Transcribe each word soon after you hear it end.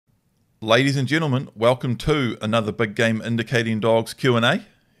Ladies and gentlemen, welcome to another Big Game Indicating Dogs Q&A.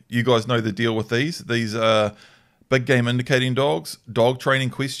 You guys know the deal with these. These are Big Game Indicating Dogs, dog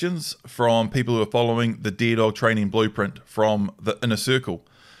training questions from people who are following the Dare Dog Training Blueprint from the Inner Circle.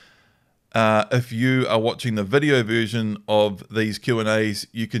 If you are watching the video version of these Q&As,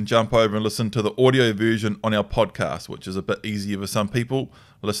 you can jump over and listen to the audio version on our podcast, which is a bit easier for some people,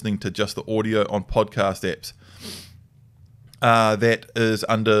 listening to just the audio on podcast apps. That is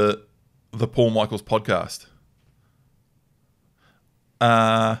under the Paul Michaels podcast.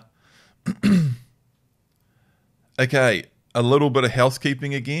 Okay, a little bit of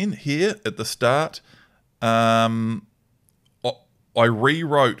housekeeping again here at the start. I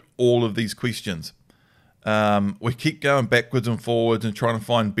rewrote all of these questions. We keep going backwards and forwards and trying to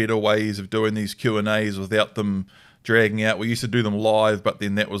find better ways of doing these Q&As without them dragging out. We used to do them live, but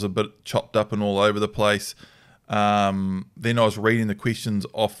then that was a bit chopped up and all over the place. Then I was reading the questions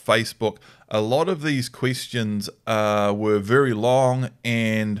off Facebook. A lot of these questions were very long,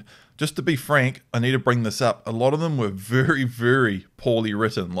 and just to be frank, I need to bring this up. A lot of them were very, very poorly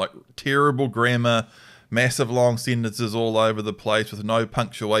written, like terrible grammar, massive long sentences all over the place with no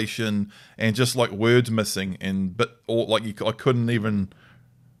punctuation and just like words missing, and I couldn't even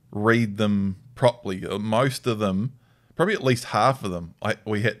read them properly. Most of them, probably at least half of them,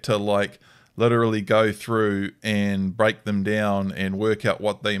 we had to literally go through and break them down and work out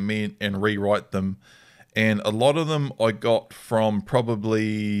what they meant and rewrite them. And a lot of them I got from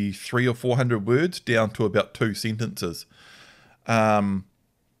probably 300 or 400 words down to about 2 sentences. But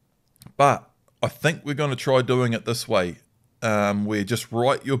I think we're going to try doing it this way, where just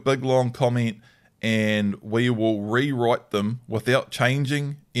write your big long comment and we will rewrite them without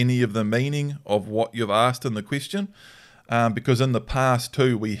changing any of the meaning of what you've asked in the question. Because in the past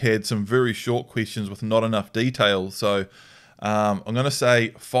too, we had some very short questions with not enough detail. So I'm going to say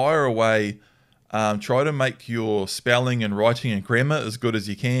fire away. Try to make your spelling and writing and grammar as good as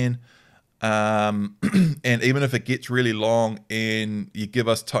you can. And even if it gets really long and you give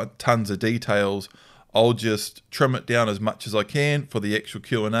us tons of details, I'll just trim it down as much as I can for the actual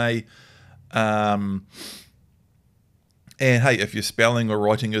Q&A. And hey, if your spelling or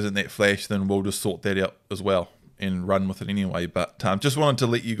writing isn't that flash, then we'll just sort that out as well and run with it anyway. But just wanted to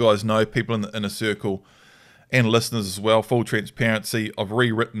let you guys know, people in the Inner Circle and listeners as well, full transparency, I've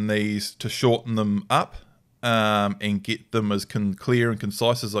rewritten these to shorten them up and get them as clear and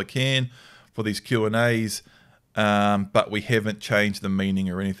concise as I can for these Q&As, but we haven't changed the meaning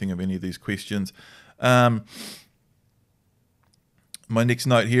or anything of any of these questions. My next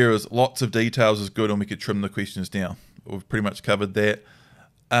note here is lots of details is good, and we could trim the questions down. We've pretty much covered that.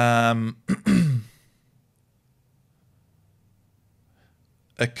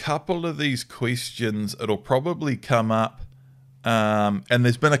 A couple of these questions, it'll probably come up, and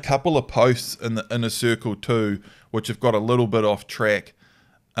there's been a couple of posts in the Inner Circle too, which have got a little bit off track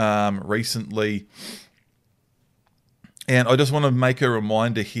recently. And I just want to make a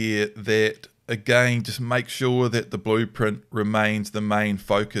reminder here that, again, just make sure that the blueprint remains the main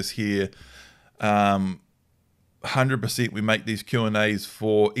focus here. 100% we make these Q&As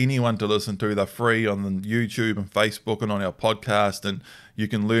for anyone to listen to. They're free on the YouTube and Facebook and on our podcast, and you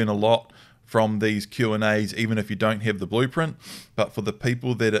can learn a lot from these Q&As even if you don't have the blueprint. But for the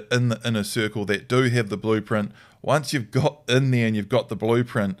people that are in the Inner Circle that do have the blueprint, once you've got in there and you've got the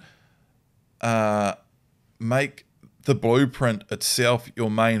blueprint, make the blueprint itself your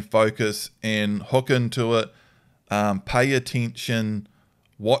main focus and hook into it. Pay attention,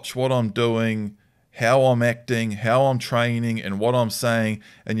 watch what I'm doing, how I'm acting, how I'm training, and what I'm saying.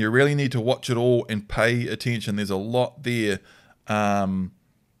 And you really need to watch it all and pay attention. There's a lot there.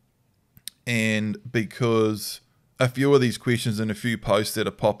 And because a few of these questions and a few posts that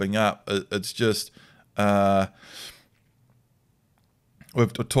are popping up, it's just,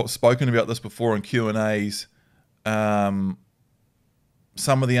 we've spoken about this before in Q&As. Some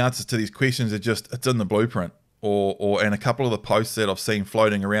of the answers to these questions are just, it's in the blueprint. And a couple of the posts that I've seen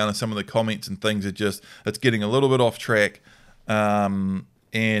floating around and some of the comments and things are just, it's getting a little bit off track. And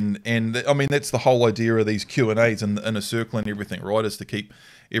I mean, that's the whole idea of these Q&As and the Inner Circle and everything, right? Is to keep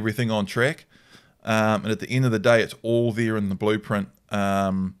everything on track. And at the end of the day, it's all there in the blueprint.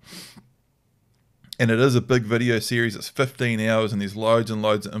 And it is a big video series. It's 15 hours and there's loads and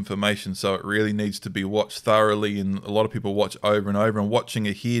loads of information. So it really needs to be watched thoroughly. And a lot of people watch over and over, and watching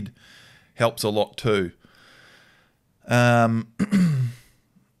ahead helps a lot too. And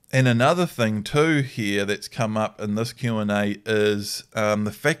another thing too here that's come up in this Q&A is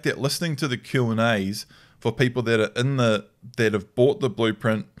the fact that listening to the Q&As for people that are that have bought the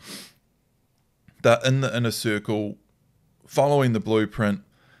blueprint, they're in the Inner Circle, following the blueprint,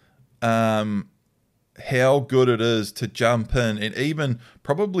 how good it is to jump in and even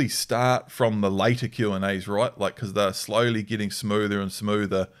probably start from the later Q&As, right? Like, because they're slowly getting smoother and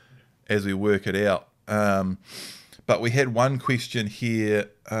smoother as we work it out. But we had one question here.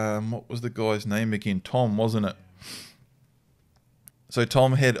 What was the guy's name again? Tom, wasn't it? So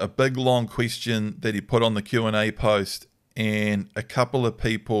Tom had a big long question that he put on the Q&A post, and a couple of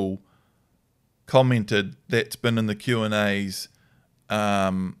people commented that's been in the Q&As.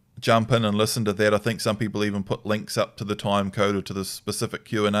 Jump in and listen to that. I think some people even put links up to the time code or to the specific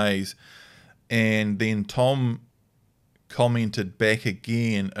Q&As. And then Tom commented back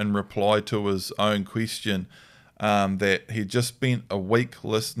again and replied to his own question that he'd just spent a week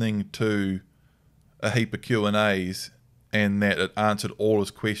listening to a heap of Q&As and that it answered all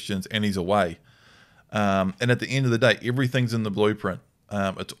his questions and he's away. And at the end of the day, everything's in the blueprint.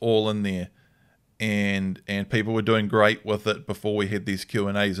 It's all in there. And people were doing great with it before we had these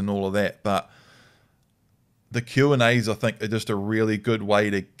Q&As and all of that. But the Q&As, I think, are just a really good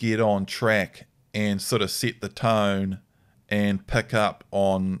way to get on track and sort of set the tone and pick up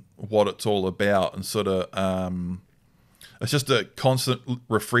on what it's all about. And sort of, it's just a constant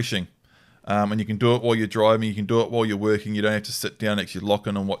refreshing. And you can do it while you're driving. You can do it while you're working. You don't have to sit down, actually lock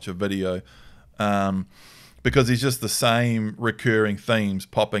in and watch a video. Because it's just the same recurring themes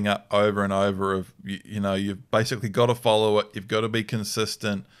popping up over and over of, you know, you've basically got to follow it. You've got to be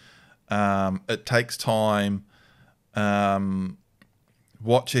consistent. It takes time.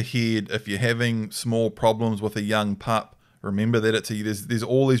 Watch ahead. If you're having small problems with a young pup, remember that there's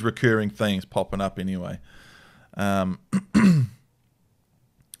all these recurring themes popping up anyway. And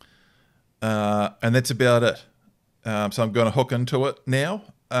that's about it. So I'm going to hook into it now.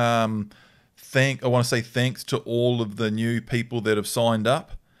 I want to say thanks to all of the new people that have signed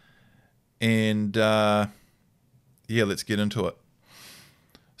up. And yeah, let's get into it.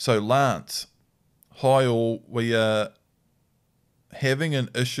 So Lance, hi all. We are having an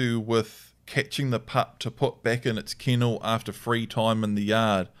issue with catching the pup to put back in its kennel after free time in the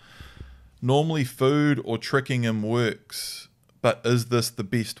yard. Normally food or tricking him works, but is this the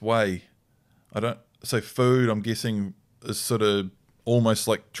best way? So food, I'm guessing, is sort of almost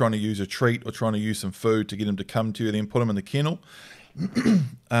like trying to use a treat or trying to use some food to get him to come to you, then put him in the kennel.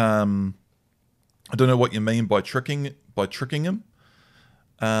 I don't know what you mean by tricking him.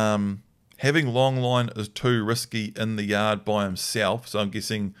 Having longline is too risky in the yard by himself, so I'm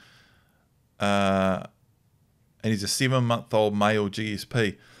guessing, and he's a 7-month-old male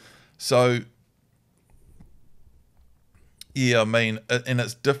GSP. So yeah, I mean, and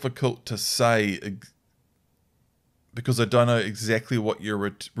it's difficult to say because I don't know exactly what your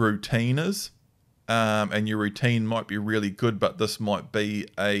routine is, and your routine might be really good, but this might be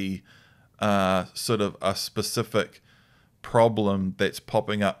a sort of a specific problem that's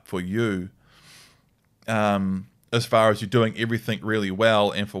popping up for you. As far as you're doing everything really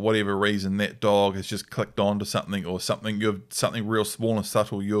well, and for whatever reason that dog has just clicked onto something, or something real small and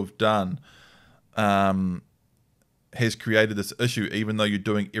subtle you've done, has created this issue, even though you're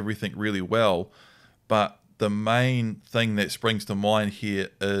doing everything really well. But the main thing that springs to mind here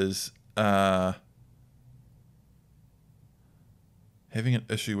is having an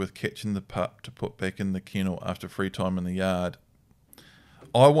issue with catching the pup to put back in the kennel after free time in the yard.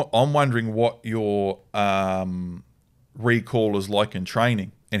 I'm wondering what your recall is like in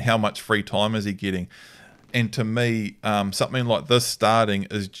training, and how much free time is he getting. And to me, something like this starting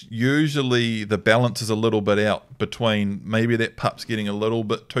is usually the balance is a little bit out between maybe that pup's getting a little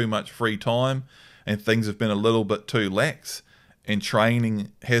bit too much free time and things have been a little bit too lax, and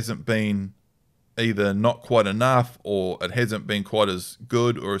training hasn't been either not quite enough, or it hasn't been quite as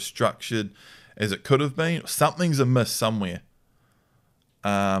good or as structured as it could have been. Something's amiss somewhere,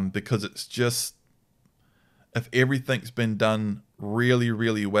 because it's just, if everything's been done really,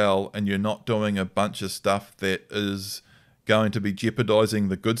 really well and you're not doing a bunch of stuff that is going to be jeopardizing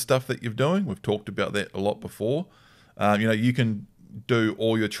the good stuff that you're doing. We've talked about that a lot before. You can do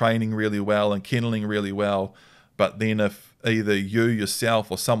all your training really well and kenneling really well, but then if either you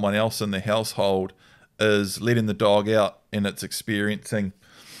yourself or someone else in the household is letting the dog out and it's experiencing,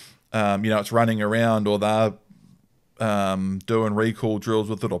 it's running around, or they're doing recall drills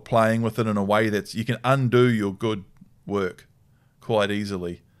with it or playing with it in a way that's, you can undo your good work quite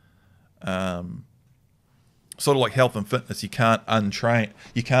easily. Sort of like health and fitness, you can't out-train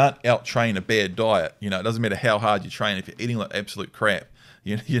a bad diet. It doesn't matter how hard you train. If you're eating like absolute crap,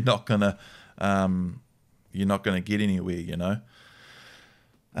 you're not gonna get anywhere.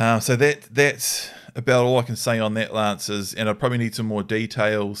 So that's about all I can say on that, Lance. And I probably need some more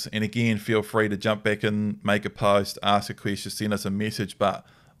details. And again, feel free to jump back and make a post, ask a question, send us a message. But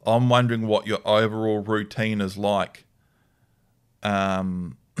I'm wondering what your overall routine is like.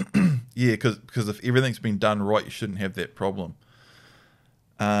 Yeah, because if everything's been done right, you shouldn't have that problem.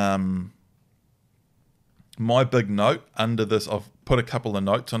 My big note under this, I've put a couple of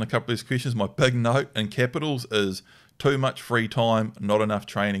notes on a couple of these questions. My big note in capitals is too much free time, not enough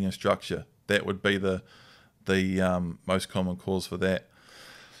training and structure. That would be the most common cause for that.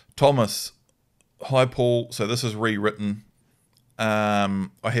 Thomas, hi Paul. So this is rewritten. I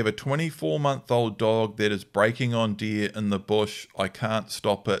have a 24-month-old dog that is breaking on deer in the bush. I can't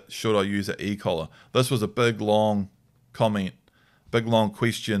stop it. Should I use an e-collar? This was a big, long comment, big, long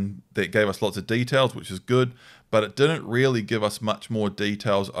question that gave us lots of details, which is good, but it didn't really give us much more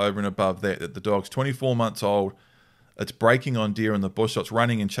details over and above that, that the dog's 24 months old, it's breaking on deer in the bush, so it's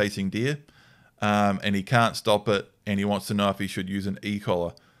running and chasing deer, and he can't stop it, and he wants to know if he should use an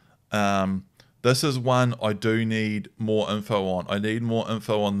e-collar. This is one I do need more info on. I need more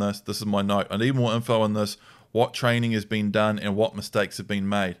info on this. This is my note. I need more info on this, what training has been done and what mistakes have been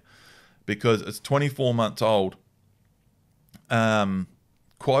made. Because it's 24 months old.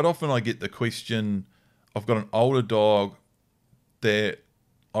 Quite often I get the question, I've got an older dog that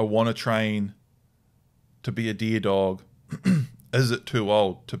I want to train to be a deer dog. Is it too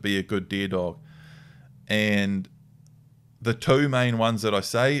old to be a good deer dog? And the two main ones that I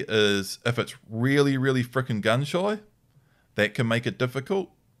say is if it's really, really freaking gun shy, that can make it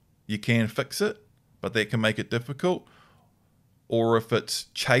difficult. You can fix it, but that can make it difficult. Or if it's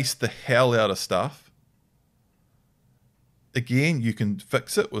chased the hell out of stuff, again, you can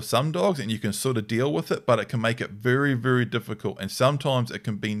fix it with some dogs and you can sort of deal with it, but it can make it very, very difficult. And sometimes it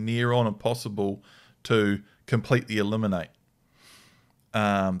can be near on impossible to completely eliminate.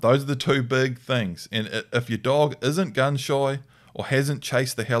 Those are the two big things. And if your dog isn't gun shy or hasn't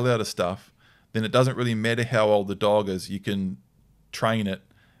chased the hell out of stuff, then it doesn't really matter how old the dog is. You can train it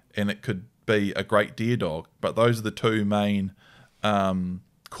and it could be a great deer dog. But those are the two main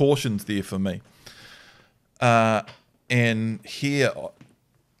cautions there for me. And here,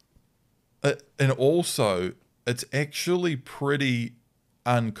 and also, it's actually pretty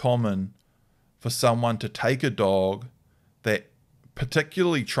uncommon for someone to take a dog that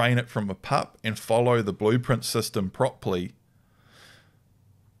particularly train it from a pup and follow the blueprint system properly,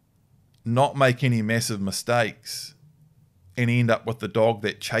 not make any massive mistakes, and end up with the dog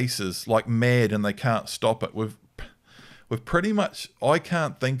that chases like mad and they can't stop it. We've pretty much, I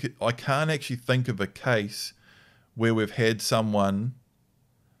can't actually think of a case where we've had someone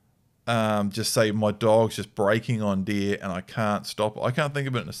just say, my dog's just breaking on deer and I can't stop it. I can't think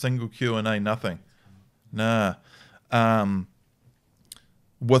of it in a single Q&A, nothing. Nah.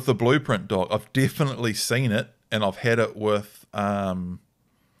 With the blueprint dog, I've definitely seen it, and I've had it with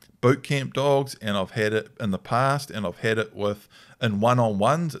boot camp dogs, and I've had it in the past, and I've had it with in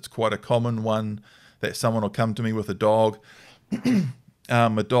one-on-ones. It's quite a common one that someone will come to me with a dog.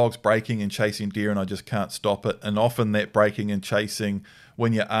 A dog's breaking and chasing deer, and I just can't stop it. And often that breaking and chasing,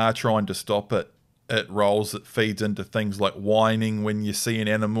 when you are trying to stop it, it feeds into things like whining when you see an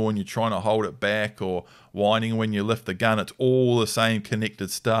animal and you're trying to hold it back, or whining when you lift the gun. It's all the same connected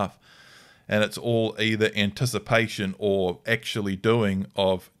stuff, and it's all either anticipation or actually doing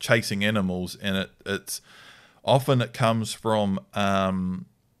of chasing animals. And it's often it comes from out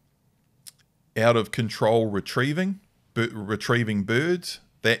of control retrieving birds.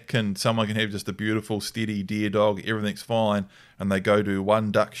 Someone can have just a beautiful steady deer dog, everything's fine, and they go to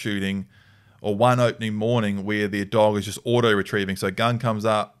one duck shooting or one opening morning where their dog is just auto-retrieving. So gun comes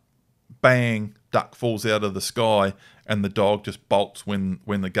up, bang, duck falls out of the sky, and the dog just bolts when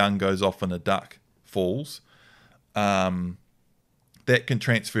the gun goes off and a duck falls. That can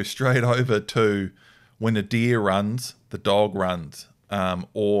transfer straight over to when a deer runs, the dog runs.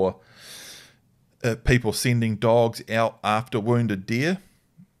 Or people sending dogs out after wounded deer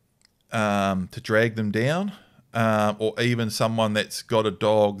to drag them down. Or even someone that's got a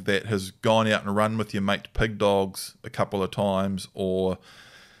dog that has gone out and run with your mate pig dogs a couple of times, or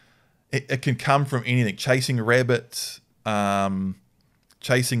it can come from anything. Chasing rabbits,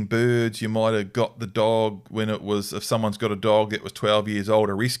 chasing birds. You might have got the dog if someone's got a dog that was 12 years old,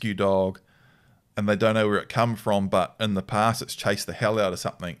 a rescue dog, and they don't know where it come from, but in the past it's chased the hell out of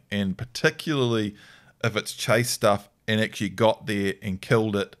something. And particularly if it's chased stuff and actually got there and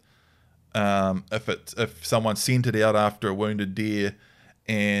killed it. If someone sent it out after a wounded deer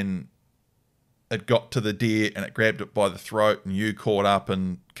and it got to the deer and it grabbed it by the throat and you caught up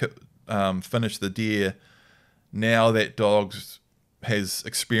and finished the deer, now that dog has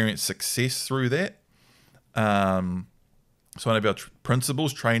experienced success through that. So one of our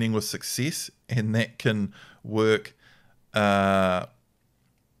principles, training with success, and that can work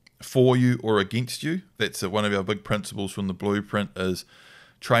for you or against you. That's one of our big principles from the blueprint, is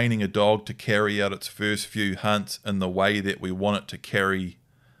training a dog to carry out its first few hunts in the way that we want it to carry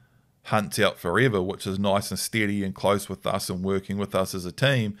hunts out forever, which is nice and steady and close with us and working with us as a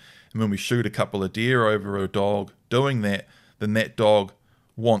team. And when we shoot a couple of deer over a dog doing that, then that dog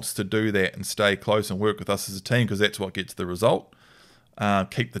wants to do that and stay close and work with us as a team, because that's what gets the result.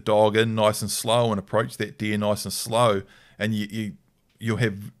 Keep the dog in nice and slow and approach that deer nice and slow, and you'll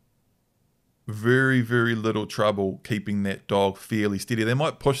have very, very little trouble keeping that dog fairly steady. They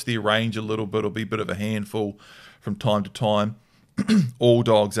might push their range a little bit or be a bit of a handful from time to time. All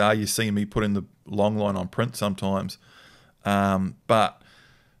dogs are. You see me putting the long line on print sometimes. But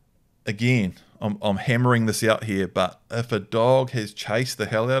again, I'm hammering this out here, but if a dog has chased the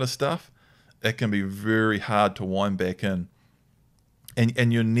hell out of stuff, it can be very hard to wind back in.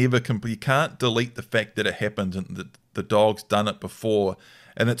 And you're never you can't delete the fact that it happened and that the dog's done it before,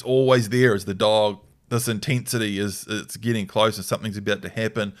 and it's always there as the dog. This intensity is, it's getting close and something's about to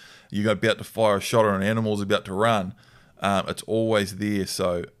happen. You're about to fire a shot or an animal's about to run. It's always there.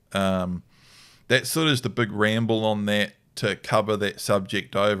 So that sort of is the big ramble on that, to cover that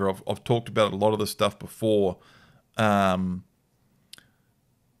subject over. I've talked about a lot of this stuff before. Should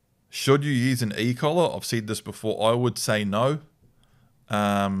you use an e-collar? I've said this before. I would say no.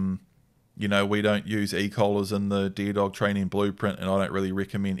 We don't use e-collars in the deer dog training blueprint, and I don't really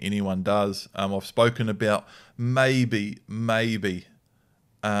recommend anyone does. I've spoken about maybe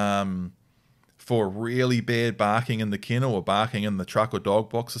for really bad barking in the kennel or barking in the truck or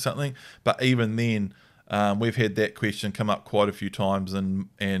dog box or something. But even then, we've had that question come up quite a few times,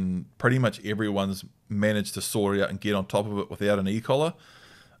 and pretty much everyone's managed to sort it out and get on top of it without an e-collar.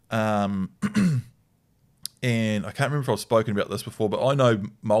 And I can't remember if I've spoken about this before, but I know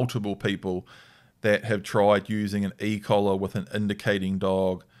multiple people that have tried using an e-collar with an indicating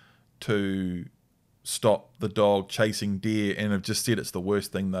dog to stop the dog chasing deer, and have just said it's the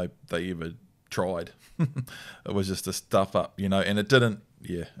worst thing they ever tried. It was just a stuff up, and it didn't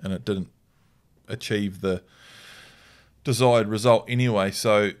achieve the desired result anyway.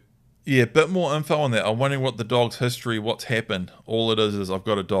 So yeah, a bit more info on that. I'm wondering what the dog's history, what's happened. All it is I've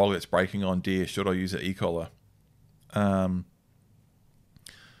got a dog that's breaking on deer. Should I use an e-collar?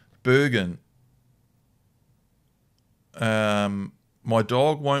 Bergen. My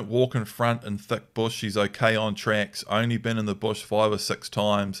dog won't walk in front in thick bush. She's okay on tracks. Only been in the bush 5 or 6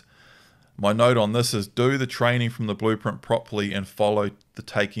 times. My note on this is, do the training from the blueprint properly and follow the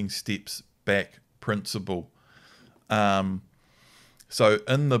taking steps back principle. So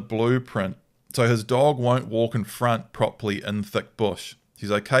in the blueprint, so his dog won't walk in front properly in thick bush.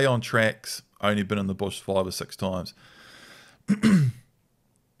 He's okay on tracks, only been in the bush 5 or 6 times.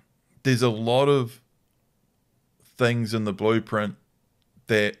 There's a lot of things in the blueprint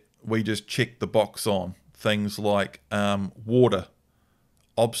that we just check the box on. Things like water,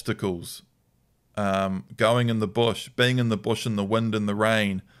 obstacles, going in the bush, being in the bush in the wind and the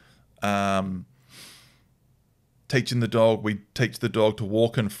rain, teaching the dog, we teach the dog to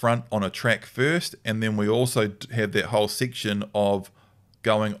walk in front on a track first, and then we also have that whole section of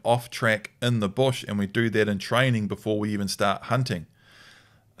going off track in the bush, and we do that in training before we even start hunting.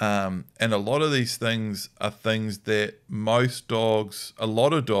 And a lot of these things are things that a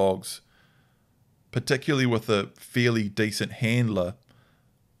lot of dogs, particularly with a fairly decent handler,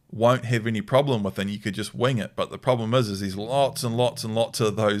 won't have any problem with, and you could just wing it. But the problem is there's lots and lots and lots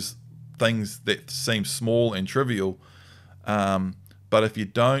of those things that seem small and trivial, but if you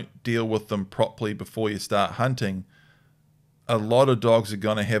don't deal with them properly before you start hunting, a lot of dogs are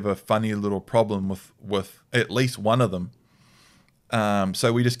going to have a funny little problem with at least one of them.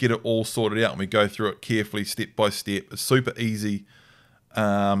 So we just get it all sorted out, and we go through it carefully, step by step. It's super easy,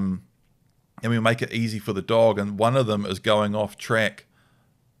 and we make it easy for the dog. And one of them is going off track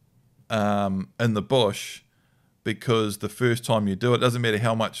in the bush, because the first time you do it, doesn't matter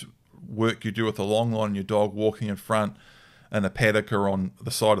how much work you do with a long line, your dog walking in front in a paddock or on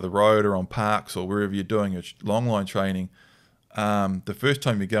the side of the road or on parks or wherever you're doing your long line training. The first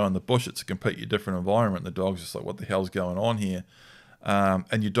time you go in the bush, it's a completely different environment. The dog's just like, what the hell's going on here?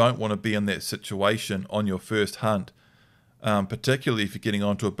 And you don't want to be in that situation on your first hunt, particularly if you're getting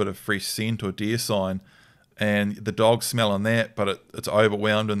onto a bit of fresh scent or deer sign, and the dog's smelling that, but it's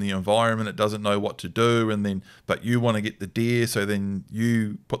overwhelmed in the environment. It doesn't know what to do, but you want to get the deer, so then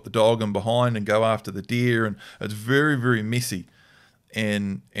you put the dog in behind and go after the deer, and it's very, very messy.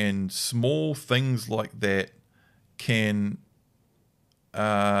 And small things like that can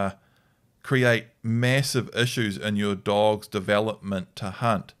create massive issues in your dog's development to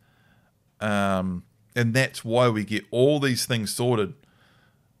hunt. And that's why we get all these things sorted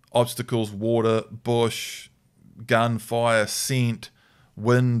obstacles, water, bush, gunfire, scent,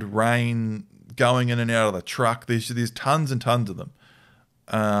 wind, rain, going in and out of the truck. There's tons and tons of them.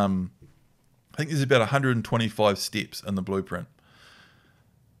 I think there's about 125 steps in the blueprint.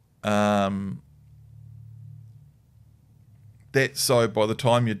 That's so by the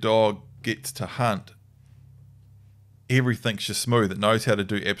time your dog gets to hunt, everything's just smooth. It knows how to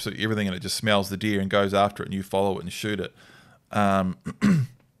do absolutely everything, and it just smells the deer and goes after it, and you follow it and shoot it. And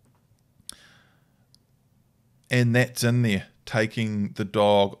that's in there, taking the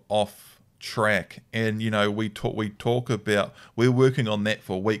dog off track. And you know, we talk about, we're working on that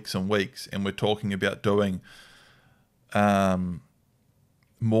for weeks and weeks, and we're talking about doing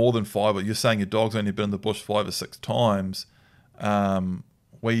more than 5. You're saying your dog's only been in the bush 5 or 6 times.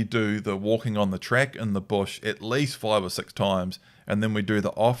 We do the walking on the track in the bush at least 5 or 6 times, and then we do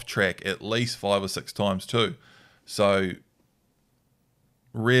the off track at least 5 or 6 times too. So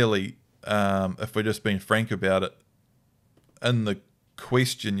really, if we're just being frank about it, in the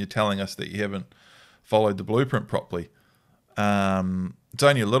question you're telling us that you haven't followed the blueprint properly. It's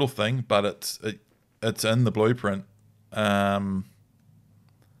only a little thing, but it's in the blueprint on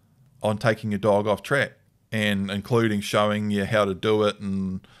taking your dog off track, and including showing you how to do it,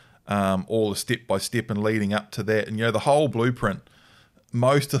 and all the step by step and leading up to that. And you know, the whole blueprint,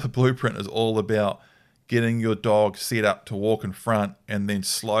 most of the blueprint is all about getting your dog set up to walk in front, and then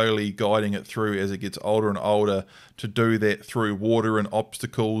slowly guiding it through as it gets older and older to do that through water and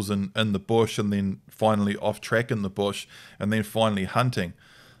obstacles and in the bush, and then finally off track in the bush, and then finally hunting.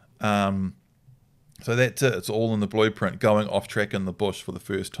 So that's it. It's all in the blueprint, going off track in the bush for the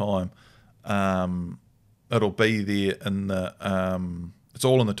first time. It'll be there in the, it's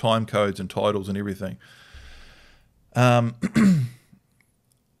all in the time codes and titles and everything.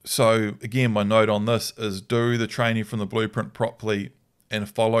 So again, my note on this is do the training from the blueprint properly, and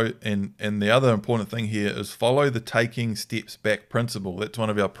follow, and the other important thing here is follow the taking steps back principle. That's one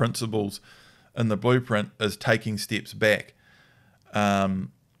of our principles in the blueprint, is taking steps back.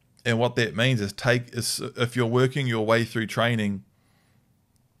 And what that means is if you're working your way through training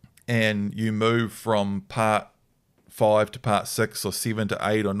and you move from part 5 to part 6 or 7 to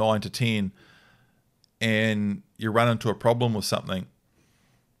 8 or 9 to 10, and you run into a problem with something,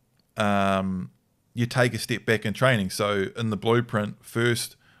 you take a step back in training. So in the blueprint,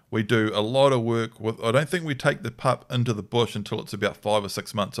 first we do a lot of work with, I don't think we take the pup into the bush until it's about 5 or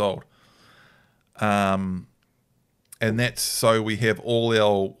 6 months old. And that's so we have all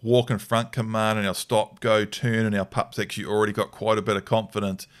our walk in front command and our stop, go, turn, and our pup's actually already got quite a bit of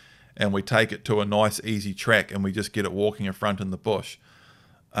confidence, and we take it to a nice easy track, and we just get it walking in front in the bush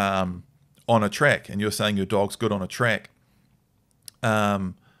on a track. And you're saying your dog's good on a track.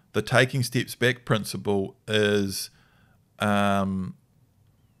 The taking steps back principle is, if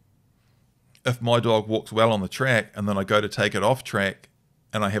my dog walks well on the track and then I go to take it off track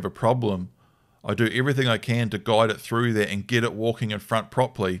and I have a problem, I do everything I can to guide it through that and get it walking in front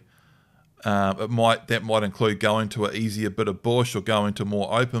properly. That might include going to an easier bit of bush, or going to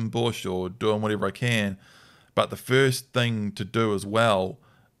more open bush, or doing whatever I can. But the first thing to do as well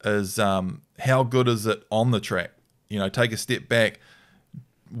is, how good is it on the track? You know, take a step back,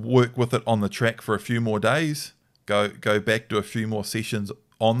 work with it on the track for a few more days, go back to a few more sessions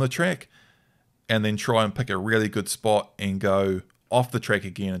on the track, and then try and pick a really good spot and go off the track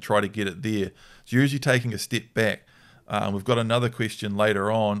again and try to get it there. It's usually taking a step back. We've got another question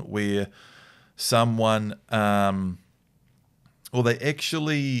later on where someone, they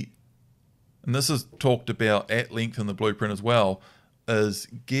actually, and this is talked about at length in the blueprint as well, is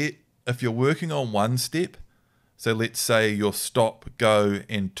if you're working on one step, so let's say your stop, go,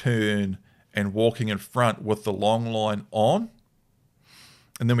 and turn, and walking in front with the long line on.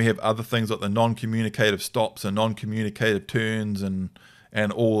 And then we have other things like the non-communicative stops and non-communicative turns, and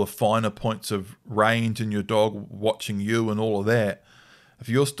all the finer points of range and your dog watching you and all of that. If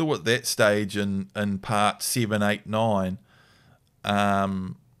you're still at that stage in part 7, 8, 9,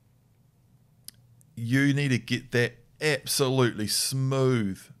 you need to get that absolutely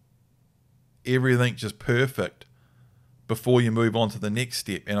smooth, everything just perfect, before you move on to the next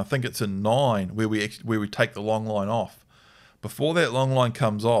step. And I think it's in 9 where we take the long line off. Before that long line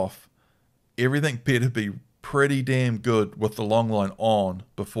comes off, everything better be pretty damn good with the long line on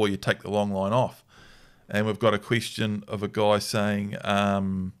before you take the long line off. And we've got a question of a guy saying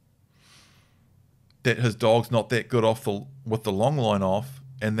that his dog's not that good with the long line off,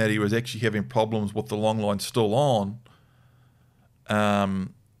 and that he was actually having problems with the long line still on.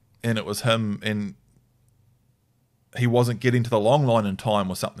 And it was him, and he wasn't getting to the long line in time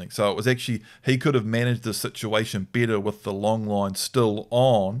or something. So it was actually, he could have managed the situation better with the long line still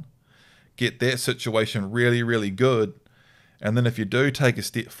on, get that situation really, really good. And then if you do take a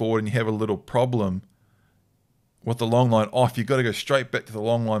step forward and you have a little problem with the long line off, you've got to go straight back to the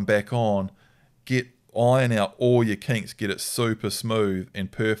long line back on, iron out all your kinks, get it super smooth and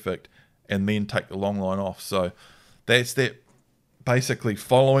perfect, and then take the long line off. So that's that. Basically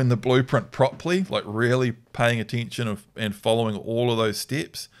following the blueprint properly, like really paying attention and following all of those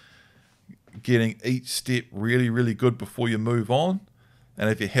steps, getting each step really, really good before you move on.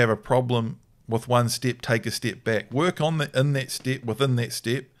 And if you have a problem with one step, take a step back. Work on within that step,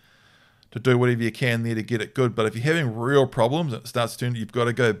 to do whatever you can there to get it good. But if you're having real problems, it starts to, you've got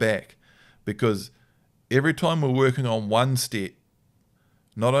to go back, because every time we're working on one step,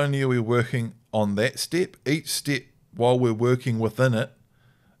 not only are we working on that step, each step while we're working within it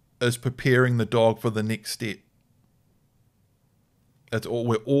is preparing the dog for the next step. That's all.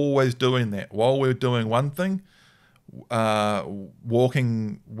 We're always doing that. While we're doing one thing,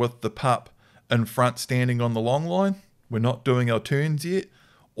 walking with the pup in front, standing on the long line, we're not doing our turns yet.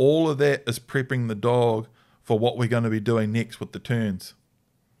 All of that is prepping the dog for what we're going to be doing next with the turns.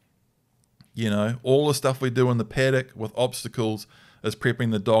 You know, all the stuff we do in the paddock with obstacles is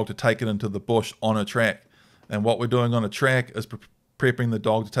prepping the dog to take it into the bush on a track. And what we're doing on a track is prepping the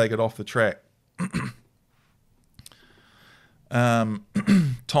dog to take it off the track.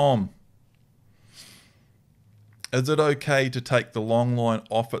 Tom, is it okay to take the long line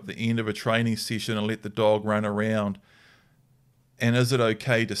off at the end of a training session and let the dog run around? And is it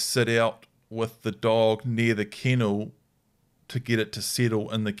okay to sit out with the dog near the kennel to get it to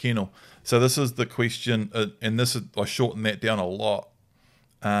settle in the kennel? So this is the question, and this is, I shortened that down a lot,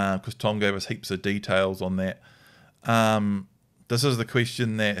 because Tom gave us heaps of details on that. This is the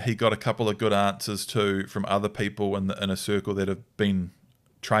question that he got a couple of good answers to from other people in the inner circle that have been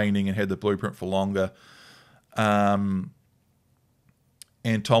training and had the blueprint for longer. And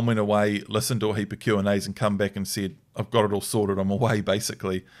Tom went away, listened to a heap of Q&As and come back and said, I've got it all sorted, I'm away,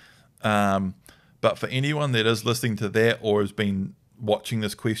 basically. But for anyone that is listening to that or has been watching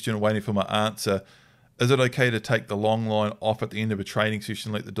this question waiting for my answer, is it okay to take the long line off at the end of a training session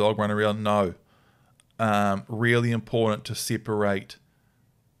and let the dog run around? No. Really important to separate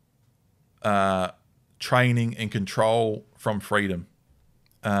training and control from freedom.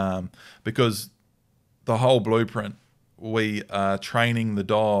 Because the whole blueprint, we are training the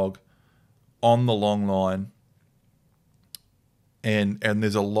dog on the long line, and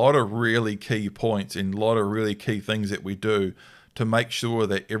there's a lot of really key points and a lot of really key things that we do to make sure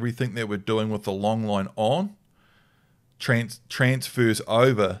that everything that we're doing with the long line on transfers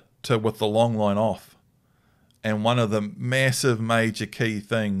over to with the long line off. And one of the massive major key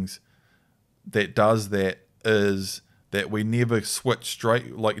things that does that is that we never switch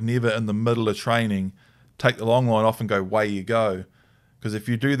straight, like never in the middle of training, take the long line off and go, away you go. Because if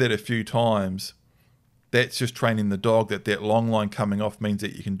you do that a few times, that's just training the dog that long line coming off means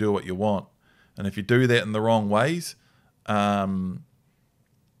that you can do what you want. And if you do that in the wrong ways,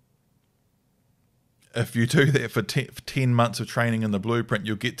 if you do that for 10 months of training in the blueprint,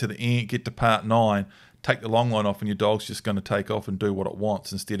 you'll get to the end, get to part 9, take the long line off, and your dog's just going to take off and do what it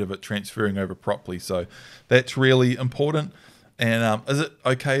wants instead of it transferring over properly. So that's really important. And is it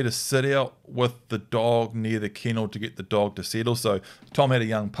okay to sit out with the dog near the kennel to get the dog to settle? So Tom had a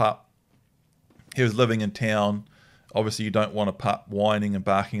young pup. He was living in town. Obviously, you don't want a pup whining and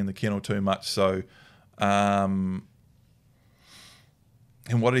barking in the kennel too much. So, and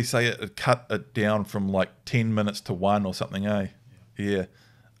what did he say? It cut it down from like 10 minutes to 1 or something, eh? Yeah.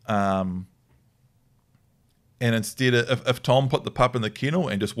 And instead of, if Tom put the pup in the kennel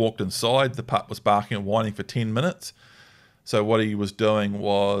and just walked inside, the pup was barking and whining for 10 minutes. So what he was doing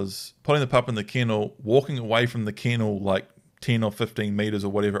was putting the pup in the kennel, walking away from the kennel like 10 or 15 meters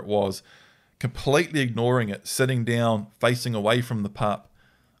or whatever it was, completely ignoring it, sitting down, facing away from the pup.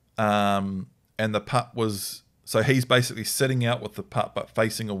 And the pup was, so he's basically sitting out with the pup but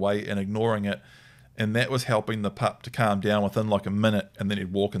facing away and ignoring it. And that was helping the pup to calm down within like a minute, and then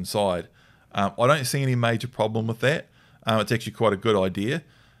he'd walk inside. I don't see any major problem with that. It's actually quite a good idea.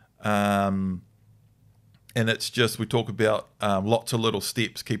 And it's just, we talk about lots of little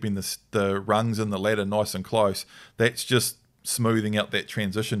steps, keeping the rungs in the ladder nice and close. That's just smoothing out that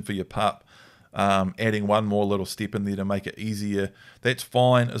transition for your pup. Adding one more little step in there to make it easier. That's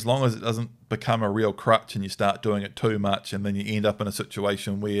fine, as long as it doesn't become a real crutch and you start doing it too much, and then you end up in a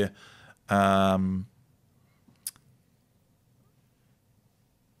situation where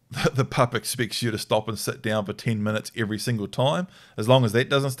the pup expects you to stop and sit down for 10 minutes every single time. As long as that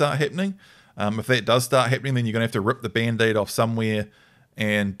doesn't start happening, If that does start happening, then you're going to have to rip the Band-Aid off somewhere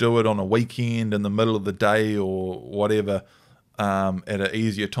and do it on a weekend in the middle of the day or whatever, at an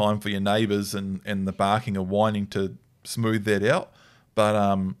easier time for your neighbours, and the barking and whining to smooth that out.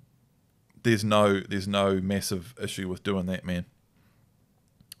 But there's no massive issue with doing that, man.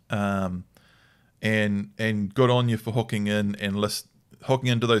 And good on you for hooking in and hooking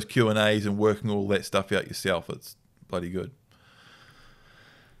into those Q&As and working all that stuff out yourself. It's bloody good.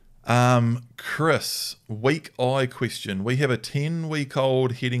 Chris, weak eye question. We have a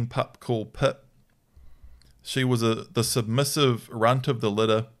 10-week-old heading pup called Pip. She was the submissive runt of the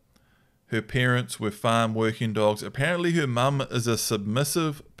litter. Her parents were farm working dogs. Apparently her mum is a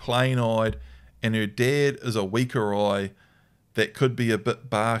submissive, plain-eyed, and her dad is a weaker eye that could be a bit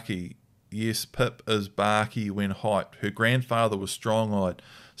barky. Yes, Pip is barky when hyped. Her grandfather was strong-eyed.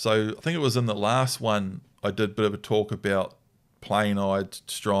 So I think it was in the last one I did a bit of a talk about plain-eyed,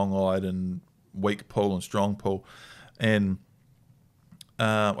 strong-eyed, and weak pull and strong pull. And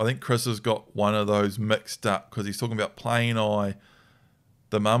I think Chris has got one of those mixed up because he's talking about plain eye.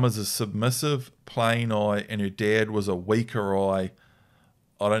 The mum is a submissive plain eye and her dad was a weaker eye.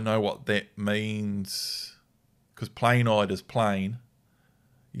 I don't know what that means because plain-eyed is plain.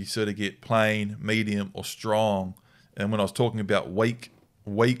 You sort of get plain, medium, or strong. And when I was talking about weak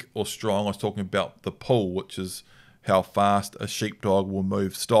or strong, I was talking about the pull, which is how fast a sheepdog will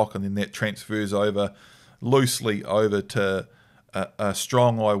move stock, and then that transfers over loosely over to a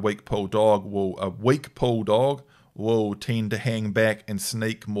strong eye weak pull dog. A weak pull dog will tend to hang back and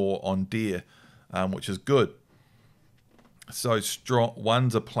sneak more on deer, which is good. So strong,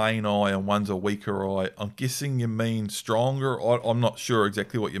 one's a plain eye and one's a weaker eye. I'm guessing you mean stronger. I'm not sure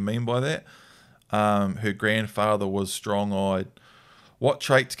exactly what you mean by that. Her grandfather was strong-eyed. What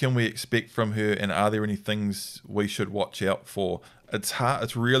traits can we expect from her, and are there any things we should watch out for? It's hard.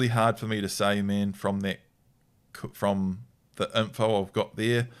 It's really hard for me to say, man, from the info I've got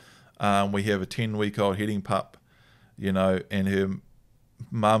there. We have a 10-week-old heading pup, and her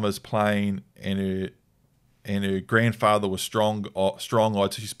mum is plain, and her grandfather was strong-eyed, so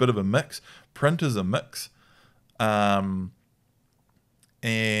she's a bit of a mix. Print is a mix, and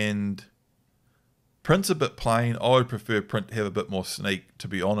Print's a bit plain. I would prefer Print to have a bit more sneak, to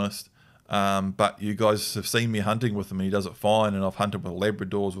be honest. But you guys have seen me hunting with him, and he does it fine. And I've hunted with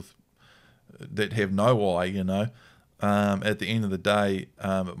Labradors that have no eye, At the end of the day,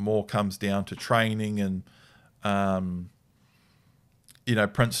 it more comes down to training, and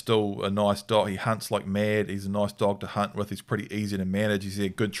Print's still a nice dog. He hunts like mad. He's a nice dog to hunt with. He's pretty easy to manage. He's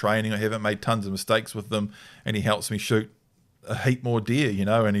had good training. I haven't made tons of mistakes with him, and he helps me shoot a heap more deer, and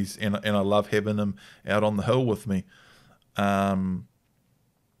I love having him out on the hill with me.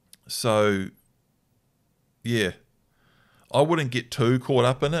 So yeah, I wouldn't get too caught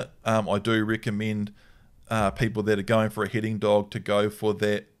up in it. I do recommend people that are going for a heading dog to go for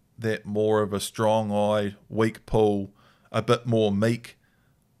that more of a strong-eyed, weak pull, a bit more meek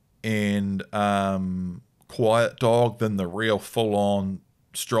and quiet dog than the real full-on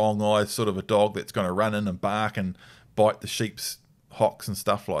strong-eyed sort of a dog that's going to run in and bark and bite the sheep's hocks and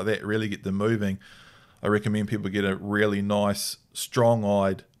stuff like that, really get them moving. I recommend people get a really nice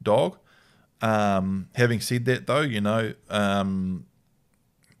strong-eyed dog. Having said that though,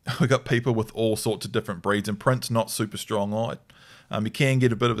 we've got people with all sorts of different breeds, and Print's not super strong-eyed. You can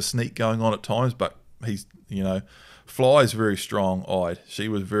get a bit of a sneak going on at times, but he's, Fly's very strong-eyed. She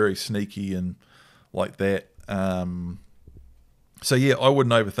was very sneaky and like that. So yeah, I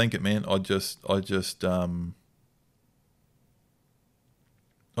wouldn't overthink it, man. I just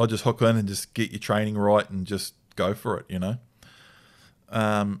hook in and just get your training right and just go for it,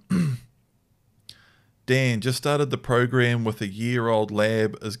 Dan, just started the program with a year-old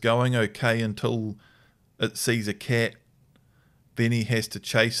lab, is going okay until it sees a cat. Then he has to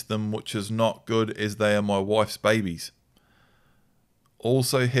chase them, which is not good as they are my wife's babies.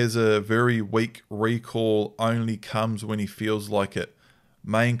 Also has a very weak recall, only comes when he feels like it.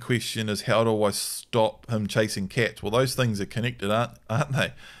 Main question is, how do I stop him chasing cats? Well, those things are connected, aren't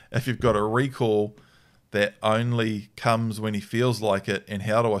they? If you've got a recall that only comes when he feels like it, and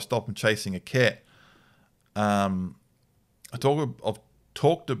how do I stop him chasing a cat? I've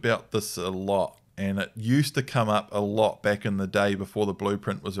talked about this a lot, and it used to come up a lot back in the day before the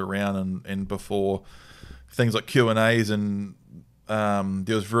blueprint was around, and before things like Q&As, and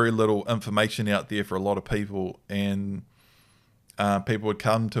there was very little information out there for a lot of people, and people would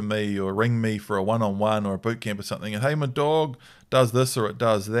come to me or ring me for a one-on-one or a boot camp or something, and hey, my dog does this or it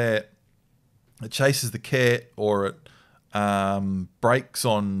does that. It chases the cat, or it breaks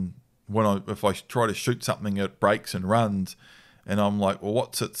on if I try to shoot something, it breaks and runs. And I'm like, well,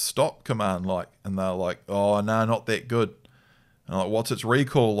 what's its stop command like? And they're like, oh, no, not that good. And I'm like, what's its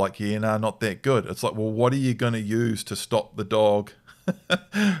recall like? Yeah, no, not that good. It's like, well, what are you going to use to stop the dog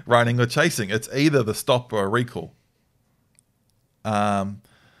running or chasing? It's either the stop or a recall.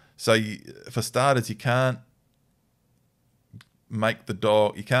 So for starters, you can't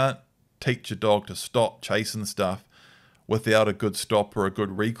you can't teach your dog to stop chasing stuff without a good stop or a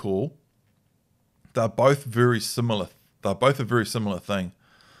good recall. They're both very similar. They're both a very similar thing.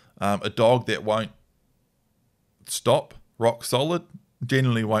 A dog that won't stop rock solid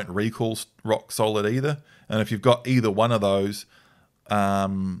generally won't recall rock solid either. And if you've got either one of those,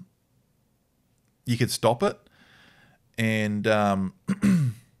 you could stop it. And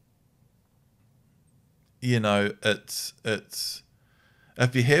it's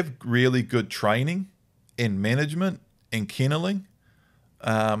if you have really good training and management and kenneling,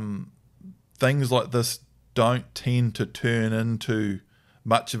 things like this don't tend to turn into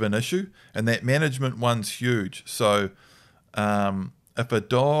much of an issue, and that management one's huge. So if a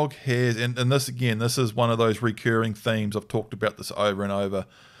dog has, and this again, this is one of those recurring themes, I've talked about this over and over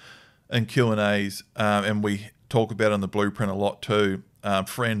in Q&As, and we talk about it in the blueprint a lot too,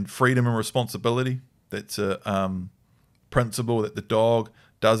 freedom and responsibility. That's a principle that the dog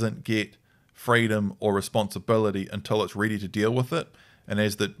doesn't get freedom or responsibility until it's ready to deal with it. And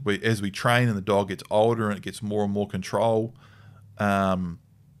as we train and the dog gets older and it gets more and more control,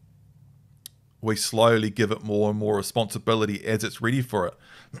 we slowly give it more and more responsibility as it's ready for it.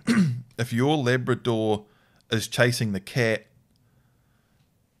 If your Labrador is chasing the cats,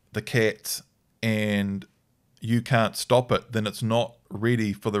 and you can't stop it, then it's not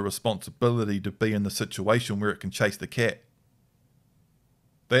ready for the responsibility to be in the situation where it can chase the cat.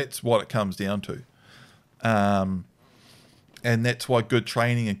 That's what it comes down to. And that's why good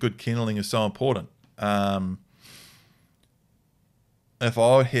training and good kenneling is so important. If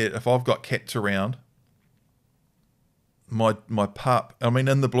I've got cats around, my pup, I mean,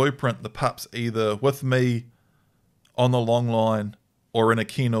 in the blueprint, the pup's either with me on the long line or in a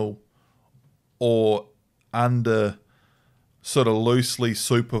kennel or under sort of loosely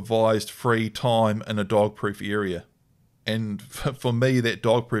supervised free time in a dog-proof area. And for me, that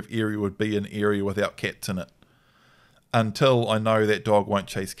dog-proof area would be an area without cats in it until I know that dog won't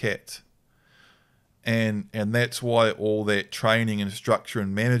chase cats. And that's why all that training and structure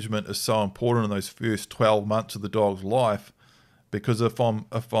and management is so important in those first 12 months of the dog's life. Because if I'm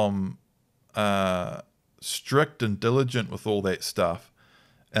strict and diligent with all that stuff,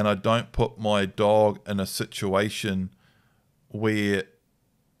 and I don't put my dog in a situation where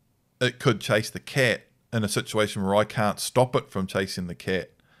it could chase the cat, in a situation where I can't stop it from chasing the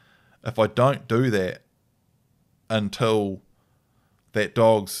cat, if I don't do that until that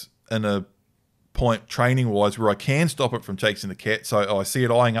dog's in a point training-wise where I can stop it from chasing the cat, so I see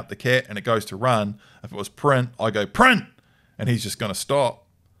it eyeing up the cat and it goes to run, if it was print, I go, print! And he's just going to stop.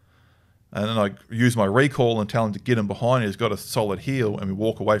 And then I use my recall and tell him to get him behind. He's got a solid heel, and we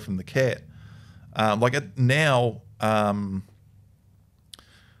walk away from the cat. I've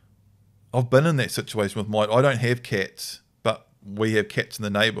been in that situation with I don't have cats, but we have cats in the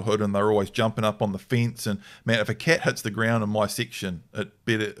neighbourhood, and they're always jumping up on the fence. And man, if a cat hits the ground in my section,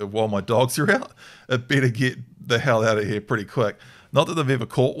 while my dogs are out, it better get the hell out of here pretty quick. Not that they've ever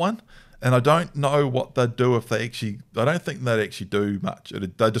caught one. And I don't know what they'd do if I don't think they'd actually do much.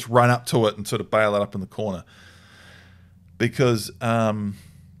 They'd just run up to it and sort of bail it up in the corner. Because I've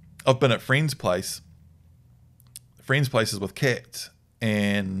been at friends' places with cats,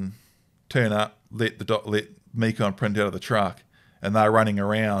 and turn up, let Miko and Print out of the truck, and they're running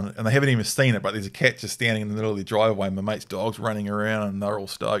around, and they haven't even seen it, but there's a cat just standing in the middle of the driveway, and my mate's dog's running around, and they're all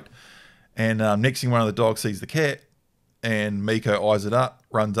stoked. And next thing one of the dogs sees the cat, and Miko eyes it up,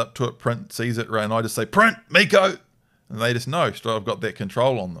 runs up to it, Print sees it, and I just say, Print, Miko! And they just know, so I've got that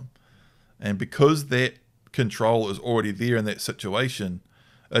control on them. And because that control is already there in that situation,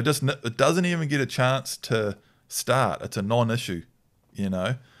 it doesn't even get a chance to start. It's a non-issue,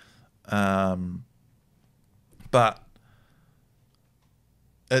 But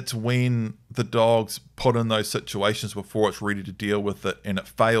it's when the dog's put in those situations before it's ready to deal with it, and it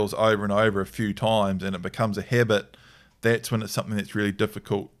fails over and over a few times, and it becomes a habit, that's when it's something that's really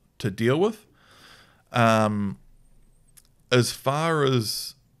difficult to deal with. As far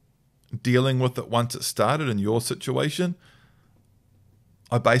as dealing with it once it started in your situation,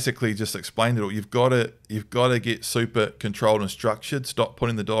 I basically just explained it all. You've got to get super controlled and structured. Stop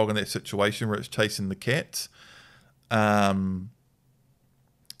putting the dog in that situation where it's chasing the cats, and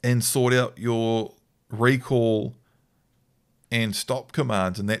sort out your recall and stop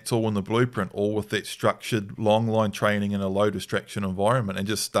commands, and that's all in the blueprint, all with that structured long line training in a low distraction environment. And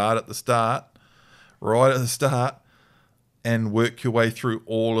just start at the start, right at the start, and work your way through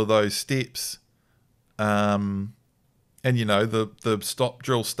all of those steps. And you know, the stop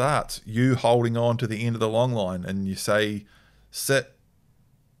drill starts you holding on to the end of the long line, and you say sit,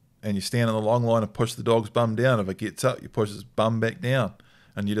 and you stand on the long line and push the dog's bum down. If it gets up, you push his bum back down,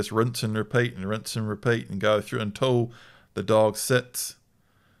 and you just rinse and repeat and go through until the dog sits.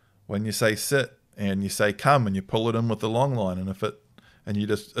 When you say sit and you say come, and you pull it in with the long line, and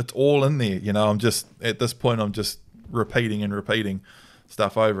it's all in there. You know, I'm just at this point, I'm just repeating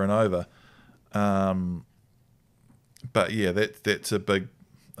stuff over and over. But yeah, that's a big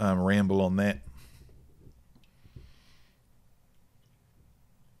ramble on that.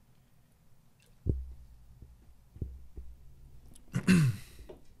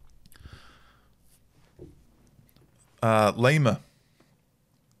 Lima.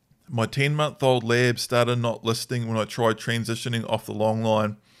 My 10-month-old lab started not listening when I tried transitioning off the long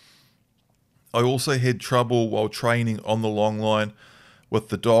line. I also had trouble while training on the long line with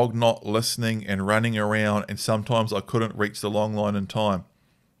the dog not listening and running around, and sometimes I couldn't reach the long line in time.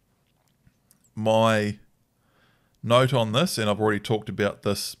 My note on this, and I've already talked about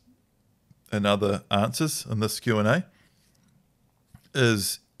this in other answers in this Q&A,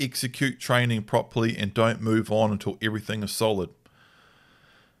 is execute training properly and don't move on until everything is solid.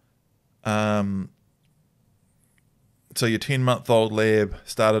 So your 10-month-old lab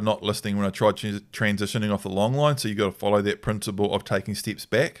started not listening when I tried transitioning off the long line, so you got to follow that principle of taking steps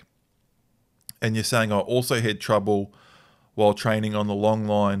back. And you're saying I also had trouble while training on the long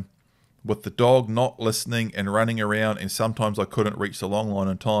line with the dog not listening and running around, and sometimes I couldn't reach the long line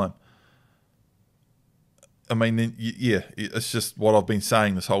in time. I mean, yeah, it's just what I've been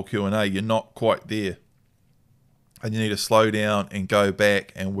saying this whole Q&A. You're not quite there. And you need to slow down and go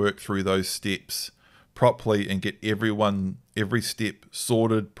back and work through those steps properly and get every step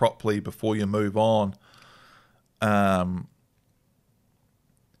sorted properly before you move on. And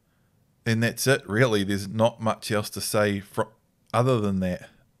that's it, really. There's not much else to say other than that.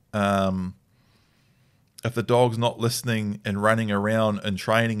 If the dog's not listening and running around and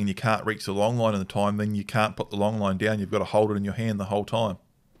training and you can't reach the long line in the time, then you can't put the long line down. You've got to hold it in your hand the whole time.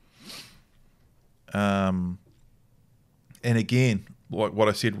 And again, like what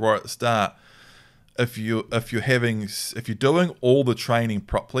I said right at the start, if you're doing all the training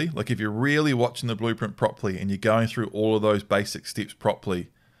properly, like if you're really watching the blueprint properly and you're going through all of those basic steps properly,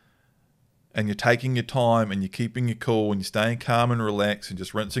 and you're taking your time and you're keeping your cool and you're staying calm and relaxed and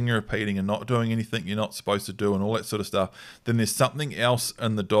just rinsing and repeating and not doing anything you're not supposed to do and all that sort of stuff, then there's something else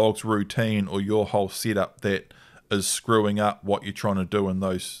in the dog's routine or your whole setup that is screwing up what you're trying to do in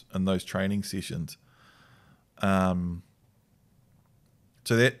those training sessions. So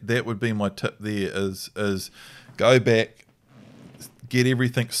that would be my tip there is go back, get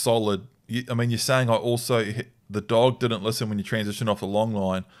everything solid. You're saying the dog didn't listen when you transitioned off the long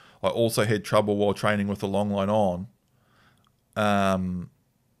line. I also had trouble while training with the long line on.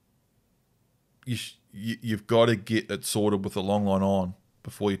 You've got to get it sorted with the long line on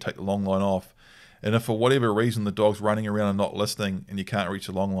before you take the long line off. And if for whatever reason the dog's running around and not listening and you can't reach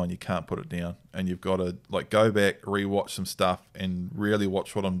the long line, you can't put it down. And you've got to go back, rewatch some stuff and really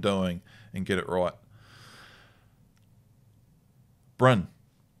watch what I'm doing and get it right. Bryn.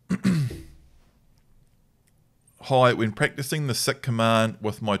 Hi, when practicing the sit command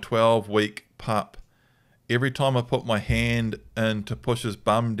with my 12-week pup, every time I put my hand in to push his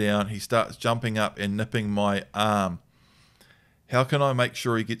bum down, he starts jumping up and nipping my arm. How can I make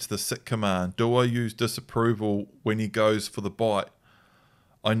sure he gets the sit command? Do I use disapproval when he goes for the bite?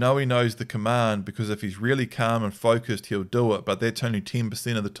 I know he knows the command because if he's really calm and focused, he'll do it, but that's only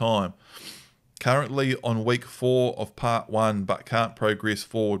 10% of the time. Currently on week 4 of part 1, but can't progress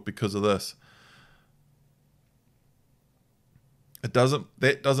forward because of this.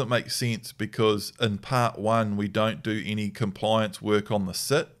 That doesn't make sense because in part 1 we don't do any compliance work on the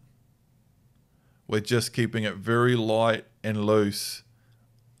sit. We're just keeping it very light and loose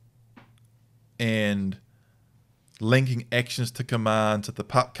and linking actions to commands. If the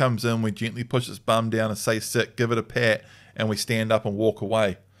pup comes in, we gently push its bum down and say sit, give it a pat, and we stand up and walk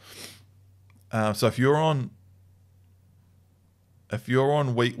away. So if you're on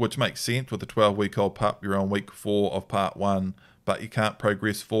week, which makes sense with a 12-week-old pup, you're on week 4 of part 1, but you can't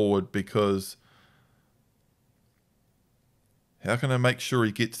progress forward because how can I make sure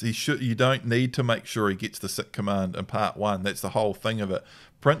you don't need to make sure he gets the sit command in part 1. That's the whole thing of it.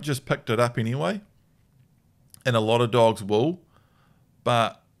 Print just picked it up anyway, and a lot of dogs will,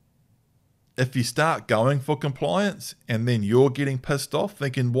 but if you start going for compliance and then you're getting pissed off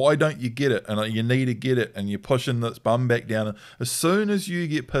thinking, why don't you get it? And you need to get it, and you're pushing this bum back down. And as soon as you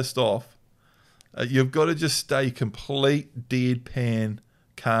get pissed off, you've got to just stay complete deadpan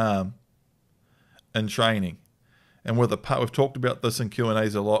calm in training. And with a pup, we've talked about this in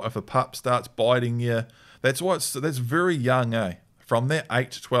Q&As a lot. If a pup starts biting you, that's very young, eh? From that 8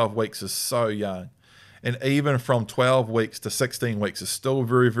 to 12 weeks is so young. And even from 12 weeks to 16 weeks is still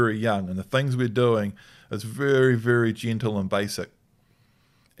very, very young. And the things we're doing is very, very gentle and basic.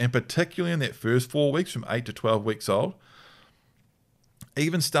 And particularly in that first 4 weeks, from 8 to 12 weeks old,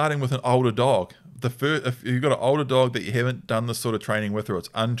 even starting with an older dog. If you've got an older dog that you haven't done this sort of training with, or it's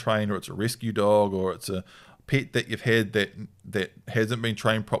untrained, or it's a rescue dog, or it's a pet that you've had that hasn't been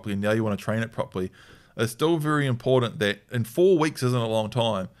trained properly, and now you want to train it properly, it's still very important that, in 4 weeks isn't a long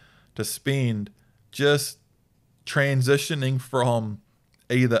time to spend just transitioning from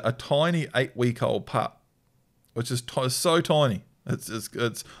either a tiny 8-week-old pup, which is so tiny, its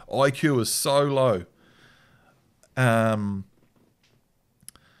IQ is so low,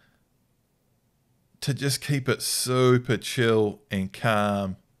 to just keep it super chill and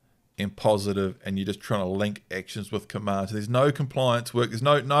calm and positive, and you're just trying to link actions with commands. There's no compliance work. There's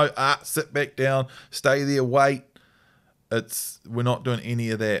no sit back down, stay there, wait. We're not doing any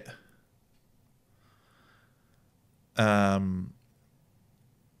of that. And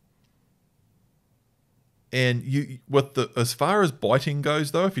as far as biting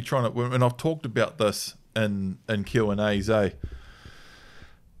goes, though, if you're trying to, and I've talked about this in Q&As, a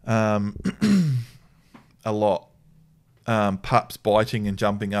lot. Pups biting and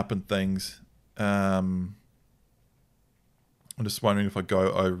jumping up and things. I'm just wondering if I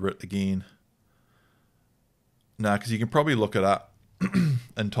go over it again. No, because you can probably look it up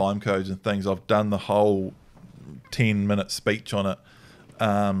in time codes and things. I've done the whole 10-minute speech on it.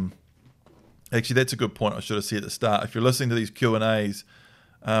 Actually, that's a good point I should have said at the start. If you're listening to these Q&As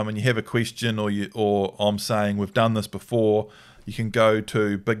and you have a question, or I'm saying we've done this before, you can go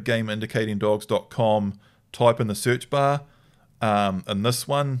to biggameindicatingdogs.com, type in the search bar, and this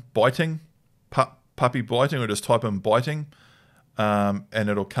one, biting, puppy biting, or just type in biting, and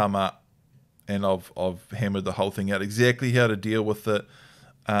it'll come up. And I've hammered the whole thing out, exactly how to deal with it.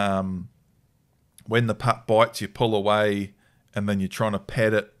 When the pup bites, you pull away, and then you're trying to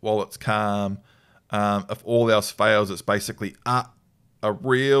pat it while it's calm. If all else fails, it's basically a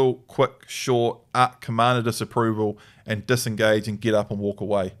real quick, short command of disapproval, and disengage and get up and walk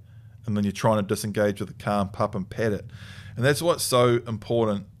away. And then you're trying to disengage with a calm pup and pat it. And that's what's so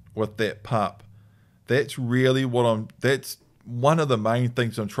important with that pup. That's really that's one of the main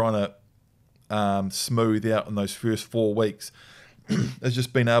things I'm trying to smooth out in those first 4 weeks, is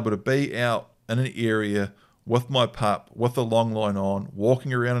just being able to be out in an area with my pup, with the long line on,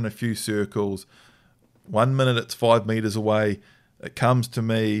 walking around in a few circles. 1 minute it's 5 meters away. It comes to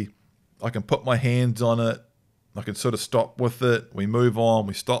me. I can put my hands on it. I can sort of stop with it. We move on.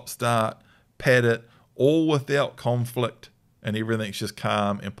 We stop, start, pat it, all without conflict, and everything's just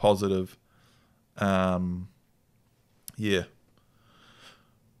calm and positive. Yeah.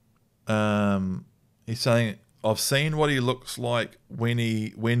 He's saying, I've seen what he looks like when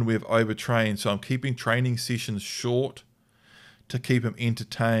we've overtrained, so I'm keeping training sessions short to keep him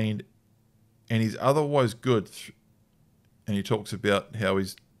entertained, and he's otherwise good. And he talks about how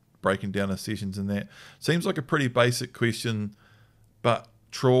he's breaking down his sessions and that. Seems like a pretty basic question, but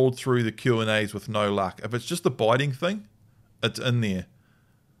trawled through the Q&As with no luck. If it's just the biting thing, it's in there.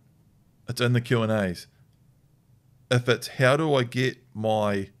 It's in the Q&As. If it's how do I get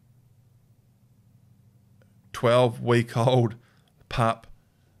my 12-week-old pup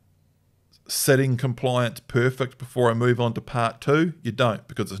sitting compliance perfect before I move on to part 2, you don't,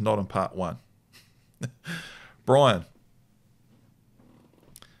 because it's not in part 1. Brian.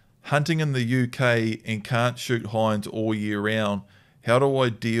 Hunting in the UK and can't shoot hinds all year round. How do I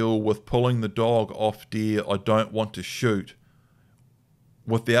deal with pulling the dog off deer I don't want to shoot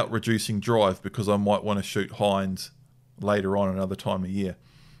without reducing drive, because I might want to shoot hinds later on another time of year?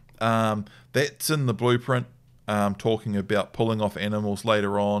 That's in the blueprint, talking about pulling off animals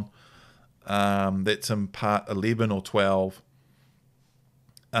later on. That's in part 11 or 12,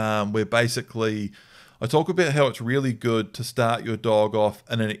 where basically I talk about how it's really good to start your dog off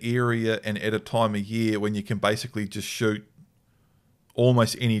in an area and at a time of year when you can basically just shoot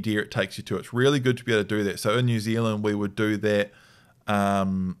almost any deer it takes you to. It's really good to be able to do that. So in New Zealand, we would do that.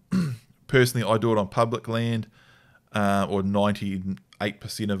 Personally, I do it on public land, or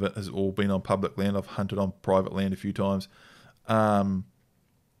 98% of it has all been on public land. I've hunted on private land a few times. I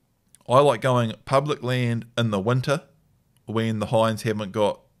like going public land in the winter when the hinds haven't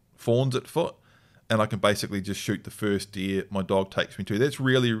got fawns at foot, and I can basically just shoot the first deer my dog takes me to. That's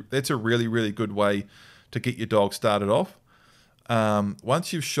a really good way to get your dog started off.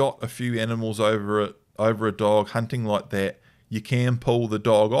 Once you've shot a few animals over a dog hunting like that, you can pull the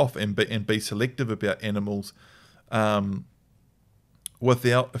dog off and be selective about animals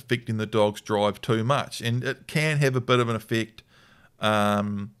without affecting the dog's drive too much. And it can have a bit of an effect,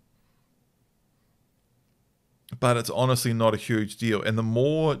 but it's honestly not a huge deal. And the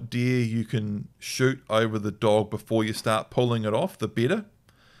more deer you can shoot over the dog before you start pulling it off, the better.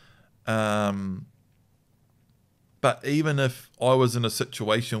 But even if I was in a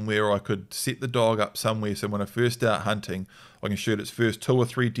situation where I could set the dog up somewhere, so when I first start hunting, I can shoot its first 2 or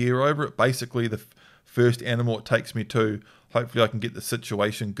 3 deer over it, basically the first animal it takes me to, hopefully I can get the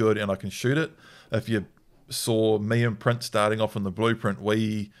situation good and I can shoot it. If you saw me and Print starting off on the blueprint,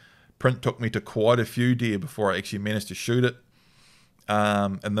 Print took me to quite a few deer before I actually managed to shoot it.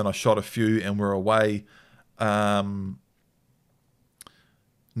 And then I shot a few and we're away. Now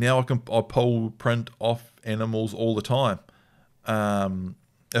I'll pull Print off animals all the time.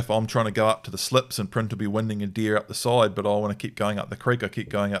 If I'm trying to go up to the slips and Print will be winding a deer up the side, but I want to keep going up the creek, I keep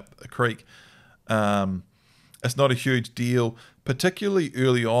going up the creek. It's not a huge deal, particularly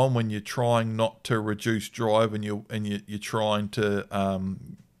early on when you're trying not to reduce drive and you're trying to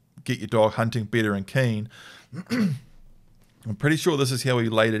get your dog hunting better and keen. I'm pretty sure this is how he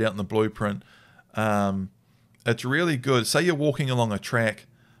laid it out in the blueprint. It's really good. Say you're walking along a track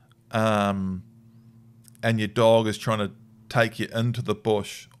and your dog is trying to take you into the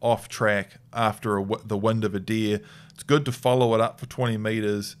bush off track after the wind of a deer. It's good to follow it up for 20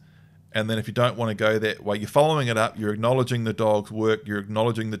 meters. And then if you don't want to go that way, you're following it up, you're acknowledging the dog's work, you're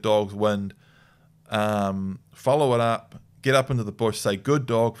acknowledging the dog's wind. Follow it up, get up into the bush, say, good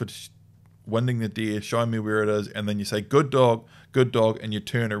dog for winding the deer, show me where it is. And then you say, good dog, and you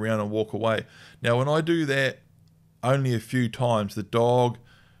turn around and walk away. Now, when I do that only a few times, the dog,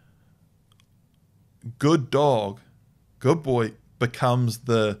 good boy, becomes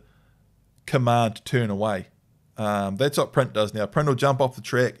the command to turn away. That's what Print does now. Print will jump off the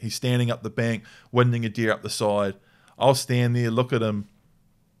track. He's standing up the bank, winding a deer up the side. I'll stand there, look at him,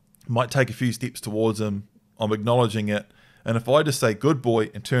 might take a few steps towards him. I'm acknowledging it. And if I just say, good boy,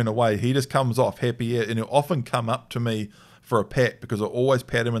 and turn away, he just comes off happy. And he'll often come up to me for a pat because I always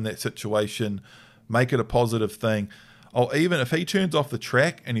pat him in that situation, make it a positive thing. I'll even, if he turns off the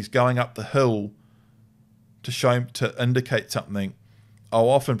track and he's going up the hill to indicate something, I'll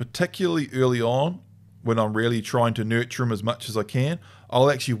often, particularly early on, when I'm really trying to nurture him as much as I can, I'll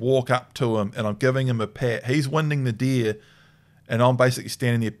actually walk up to him and I'm giving him a pat. He's winding the deer and I'm basically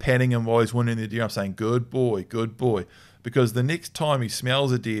standing there patting him while he's winding the deer. I'm saying, good boy. Because the next time he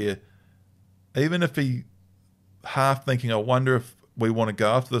smells a deer, even if he half thinking, I wonder if we want to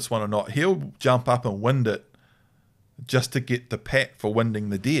go after this one or not, he'll jump up and wind it just to get the pat for winding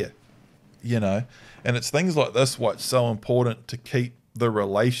the deer, And it's things like this what's so important to keep the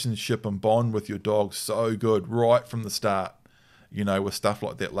relationship and bond with your dog so good right from the start, with stuff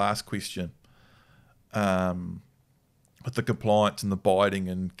like that last question, with the compliance and the biting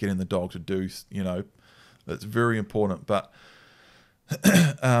and getting the dog to do, that's very important. But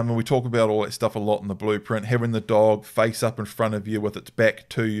and we talk about all that stuff a lot in the blueprint, having the dog face up in front of you with its back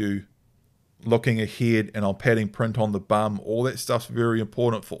to you, looking ahead, and I'm patting Print on the bum. All that stuff's very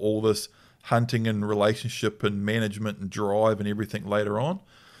important for all this hunting and relationship and management and drive and everything later on.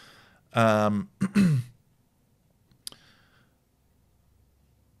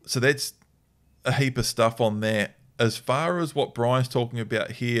 So that's a heap of stuff on that. As far as what Brian's talking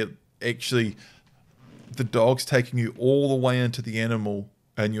about here, actually the dog's taking you all the way into the animal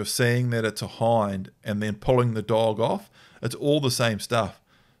and you're seeing that it's a hind and then pulling the dog off, it's all the same stuff.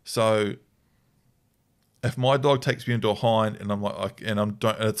 So if my dog takes me into a hind and I'm like,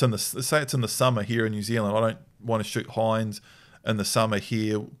 let's say it's in the summer here in New Zealand, I don't want to shoot hinds in the summer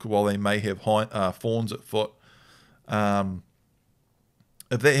here while they may have fawns at foot.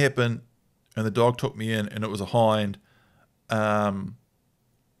 If that happened and the dog took me in and it was a hind,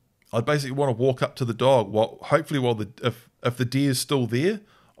 I'd basically want to walk up to the dog. Hopefully, if the deer's still there,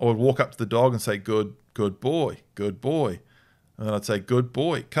 I would walk up to the dog and say, good boy. And then I'd say, good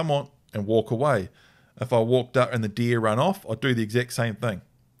boy, come on, and walk away. If I walked up and the deer ran off, I'd do the exact same thing.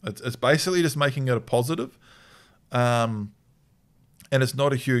 It's basically just making it a positive. And it's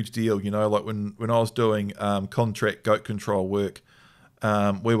not a huge deal, like when I was doing contract goat control work,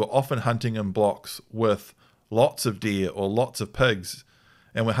 we were often hunting in blocks with lots of deer or lots of pigs,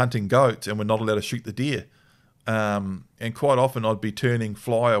 and we're hunting goats and we're not allowed to shoot the deer. And quite often I'd be turning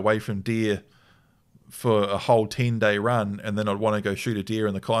fly away from deer for a whole 10-day run, and then I'd want to go shoot a deer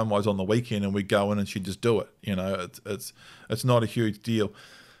in the Climbwise on the weekend, and we'd go in and she'd just do it. You know, it's not a huge deal.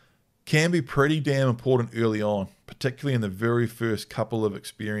 Can be pretty damn important early on, particularly in the very first couple of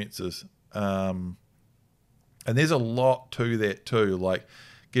experiences. And there's a lot to that too, like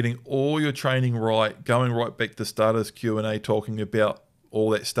getting all your training right, going right back to starters Q&A, talking about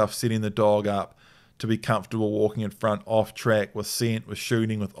all that stuff, setting the dog up to be comfortable walking in front, off track, with scent, with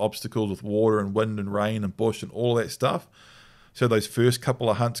shooting, with obstacles, with water and wind and rain and bush and all that stuff. So those first couple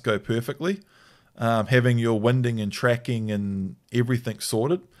of hunts go perfectly. Having your winding and tracking and everything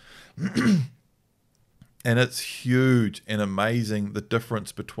sorted. And it's huge and amazing the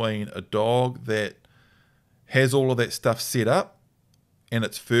difference between a dog that has all of that stuff set up and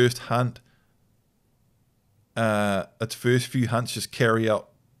its first hunt, its first few hunts just carry out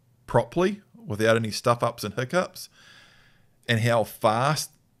properly without any stuff ups and hiccups, and how fast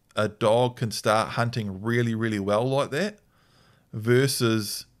a dog can start hunting really, really well like that,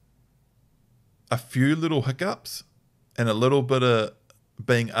 versus a few little hiccups and a little bit of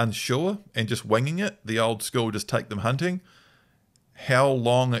being unsure and just winging it, the old school, just take them hunting. How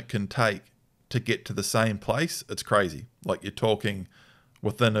long it can take to get to the same place, it's crazy. Like, you're talking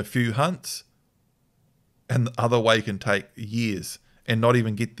within a few hunts, and the other way can take years and not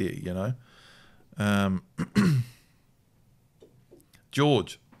even get there, you know.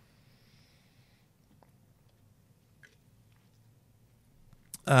 George.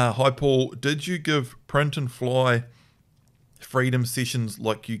 Hi, Paul. Did you give print and fly freedom sessions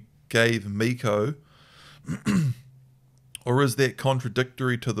like you gave Miko? Or is that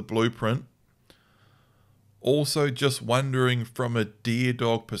contradictory to the blueprint? Also, just wondering from a deer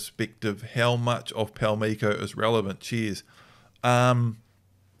dog perspective, how much of Paumiko is relevant? Cheers.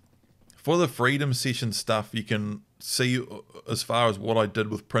 For the freedom session stuff, you can see as far as what I did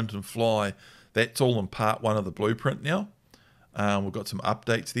with print and fly, that's all in part 1 of the blueprint now. We've got some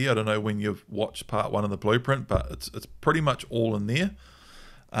updates there. I don't know when you've watched part 1 of the blueprint, but it's pretty much all in there.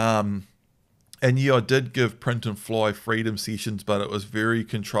 And yeah, I did give print and fly freedom sessions, but it was very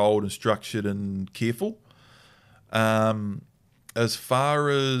controlled and structured and careful. As far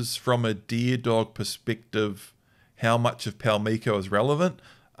as from a deer dog perspective, how much of Paumiko is relevant?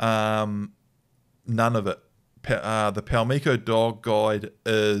 None of it. The Paumiko Dog Guide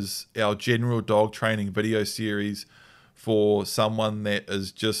is our general dog training video series for someone that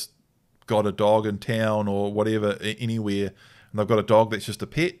has just got a dog in town or whatever, anywhere, and they've got a dog that's just a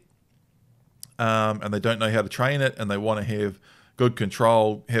pet, and they don't know how to train it, and they want to have good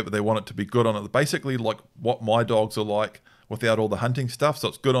control, they want it to be good on it. Basically like what my dogs are like without all the hunting stuff. So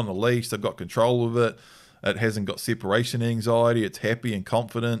it's good on the leash, they've got control of it, it hasn't got separation anxiety, it's happy and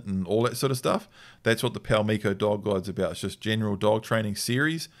confident and all that sort of stuff. That's what the Paumiko Dog Guide's about. It's just general dog training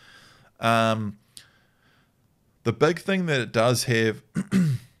series. The big thing that it does have,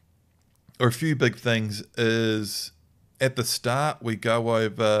 or a few big things, is at the start we go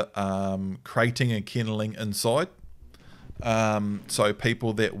over crating and kenneling inside. So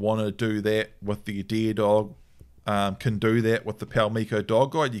people that want to do that with the deer dog can do that with the Paumiko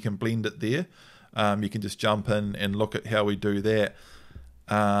Dog Guide. You can blend it there. You can just jump in and look at how we do that,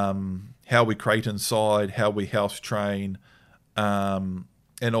 how we crate inside, how we house train,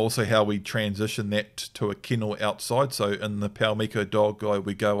 and also how we transition that to a kennel outside. So in the Paumiko Dog Guide,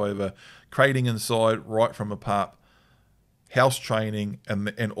 we go over crating inside right from a pup, house training,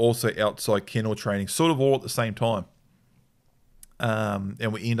 and also outside kennel training, sort of all at the same time.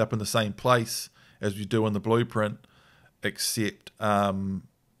 And we end up in the same place as we do in the blueprint, except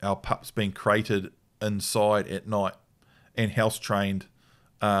our pups being crated inside at night and house trained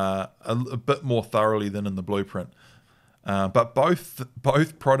a bit more thoroughly than in the blueprint. But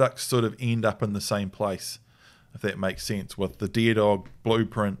both products sort of end up in the same place, if that makes sense. With the deer dog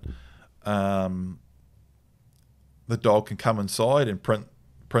blueprint, the dog can come inside and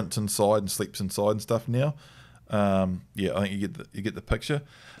prints inside and sleeps inside and stuff now. Yeah, I think you get the picture.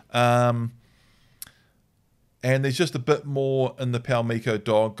 And there's just a bit more in the Paumiko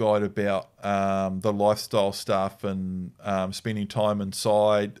Dog Guide about the lifestyle stuff and spending time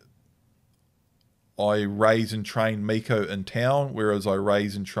inside. I raise and train Miko in town, whereas I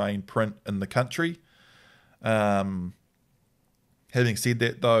raise and train Print in the country. Having said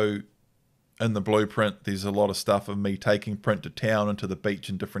that, though, in the blueprint, there's a lot of stuff of me taking Print to town and to the beach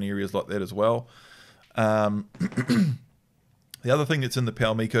and different areas like that as well. The other thing that's in the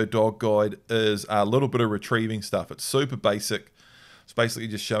Paumiko Dog Guide is a little bit of retrieving stuff. It's super basic. It's basically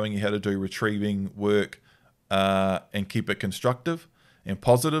just showing you how to do retrieving work and keep it constructive and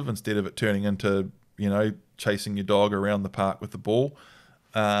positive instead of it turning into, you know, chasing your dog around the park with the ball.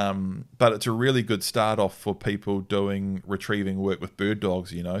 But it's a really good start off for people doing retrieving work with bird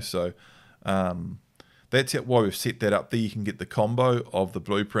dogs, you know. So that's why we've set that up there. You can get the combo of the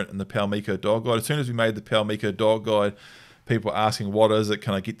blueprint and the Paumiko Dog Guide. As soon as we made the Paumiko Dog Guide, people were asking, what is it?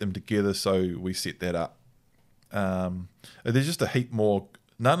 Can I get them together? So we set that up. There's just a heap more.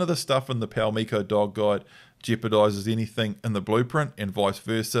 None of the stuff in the Paumiko Dog Guide jeopardizes anything in the blueprint and vice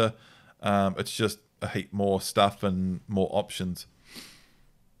versa. It's just a heap more stuff and more options.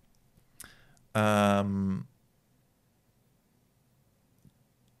 Jarman.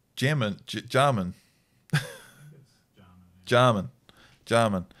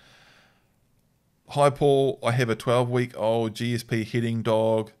 Hi Paul, I have a 12-week-old GSP heading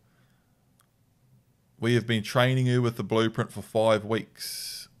dog. We have been training her with the blueprint for 5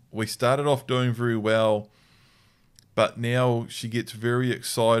 weeks. We started off doing very well, but now she gets very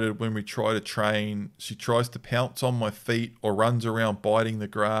excited when we try to train. She tries to pounce on my feet or runs around biting the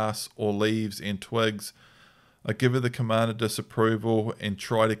grass or leaves and twigs. I give her the command of disapproval and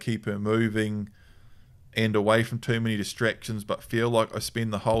try to keep her moving and away from too many distractions, but feel like I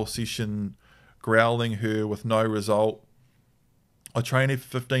spend the whole session growling her with no result. I train her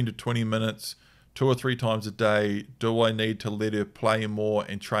for 15 to 20 minutes, 2 or 3 times a day. Do I need to let her play more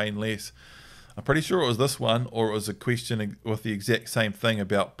and train less? I'm pretty sure it was this one, or it was a question with the exact same thing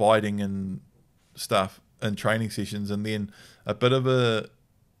about biting and stuff in training sessions, and then a bit of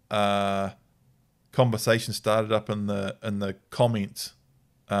a conversation started up in the comments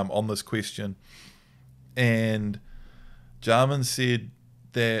on this question, and Jarman said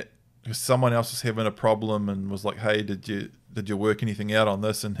that someone else was having a problem and was like, hey, did you work anything out on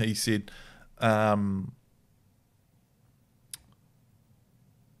this? And he said,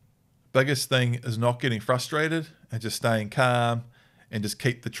 biggest thing is not getting frustrated and just staying calm and just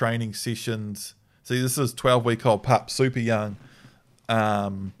keep the training sessions. See, this is 12-week-old pup, super young.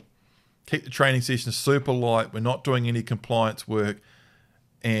 Keep the training sessions super light. We're not doing any compliance work,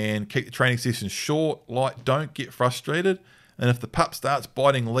 and keep the training sessions short, light. Don't get frustrated. And if the pup starts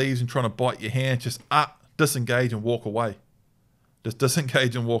biting leaves and trying to bite your hand, just disengage and walk away. Just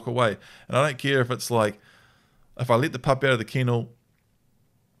disengage and walk away. And I don't care if it's like, if I let the pup out of the kennel,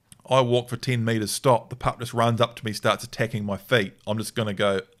 I walk for 10 meters, stop, the pup just runs up to me, starts attacking my feet. I'm just going to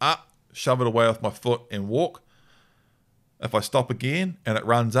go shove it away with my foot and walk. If I stop again and it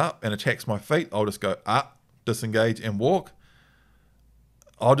runs up and attacks my feet, I'll just go disengage and walk.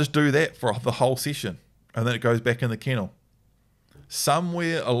 I'll just do that for the whole session, and then it goes back in the kennel.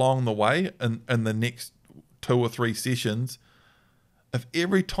 Somewhere along the way, in the next 2 or 3 sessions, if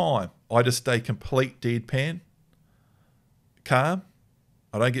every time I just stay complete deadpan, calm,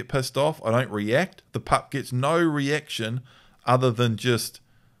 I don't get pissed off, I don't react, the pup gets no reaction other than just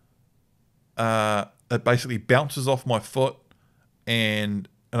it basically bounces off my foot, and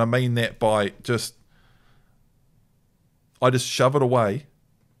I mean that by I just shove it away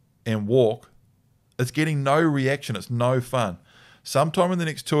and walk. It's getting no reaction, it's no fun. Sometime in the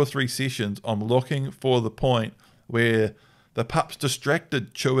next 2 or 3 sessions, I'm looking for the point where the pup's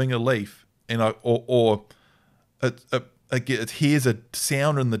distracted chewing a leaf, and it hears a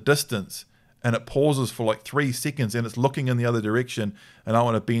sound in the distance, and it pauses for like 3 seconds, and it's looking in the other direction, and I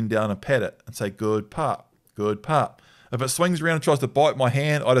want to bend down and pat it and say, good pup, good pup. If it swings around and tries to bite my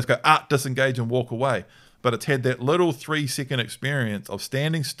hand, I just go, disengage and walk away. But it's had that little 3-second experience of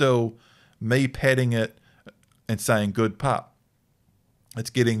standing still, me patting it and saying, good pup. It's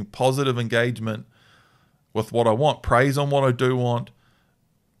getting positive engagement with what I want. Praise on what I do want.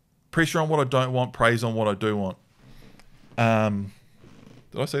 Pressure on what I don't want. Praise on what I do want.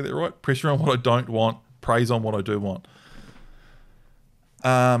 Did I say that right? Pressure on what I don't want. Praise on what I do want.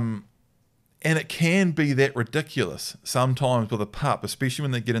 And it can be that ridiculous sometimes with a pup, especially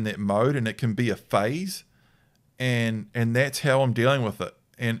when they get in that mode, and it can be a phase. And that's how I'm dealing with it.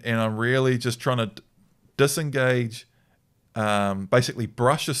 And I'm really just trying to disengage, basically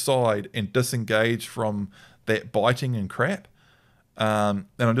brush aside and disengage from that biting and crap. And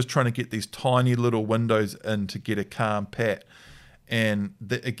I'm just trying to get these tiny little windows in to get a calm pat. And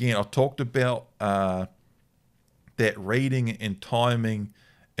again, I talked about that reading and timing,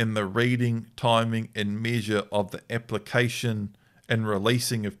 and the reading, timing, and measure of the application and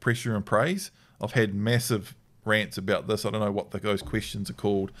releasing of pressure and praise. I've had massive rants about this. I don't know what those questions are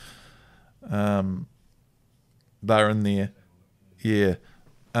called. They're in there. Yeah.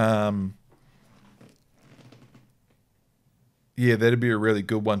 Yeah, that'd be a really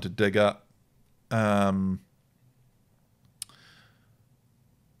good one to dig up.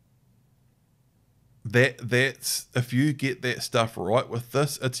 That's if you get that stuff right with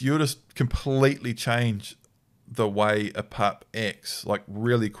this, you'll just completely change the way a pup acts, like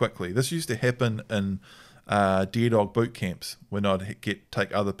really quickly. This used to happen in deer dog boot camps when I'd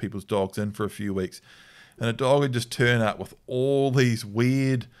take other people's dogs in for a few weeks, and a dog would just turn up with all these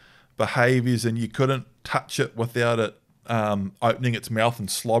weird behaviors, and you couldn't touch it without it opening its mouth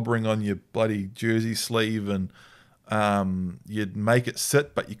and slobbering on your bloody jersey sleeve, and you'd make it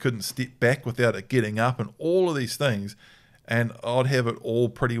sit, but you couldn't step back without it getting up, and all of these things. And I'd have it all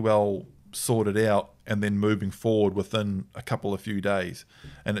pretty well sorted out and then moving forward within a couple of few days.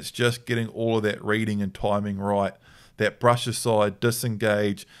 And it's just getting all of that reading and timing right, that brush aside,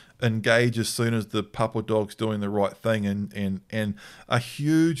 disengage, engage as soon as the pup or dog's doing the right thing. And a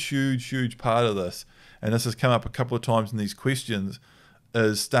huge part of this, and this has come up a couple of times in these questions,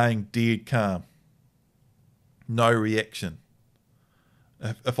 is staying dead calm. No reaction.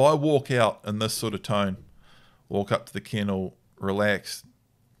 If I walk out in this sort of tone, walk up to the kennel, relax,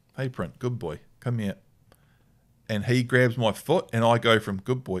 hey Print, good boy, come here. And he grabs my foot and I go from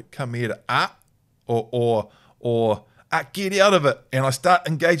good boy, come here, to or get out of it. And I start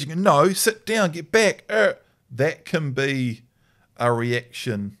engaging, no, sit down, get back. That can be a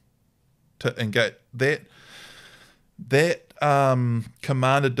reaction to engage. That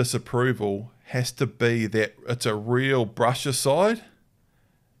commanded disapproval has to be that it's a real brush aside.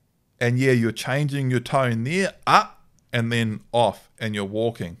 And yeah, you're changing your tone there, up and then off, and you're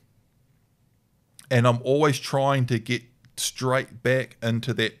walking. And I'm always trying to get straight back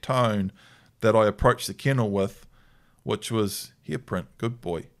into that tone that I approached the kennel with, which was, here Print, good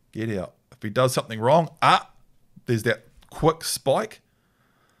boy, get out. If he does something wrong, there's that quick spike.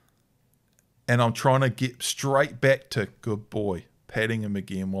 And I'm trying to get straight back to good boy, patting him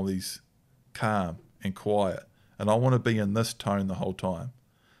again while he's calm and quiet. And I want to be in this tone the whole time.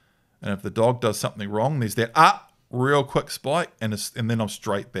 And if the dog does something wrong, there's that real quick spike, and then I'm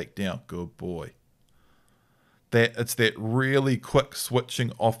straight back down. Good boy. It's that really quick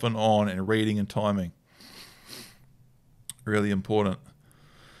switching off and on and reading and timing. Really important.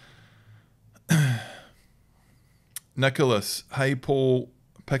 Nicholas, hey Paul,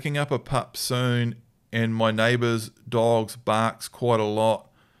 picking up a pup soon, and my neighbour's dog's barks quite a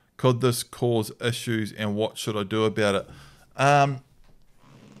lot. Could this cause issues, and what should I do about it?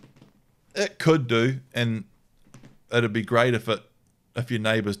 It could do, and it'd be great if your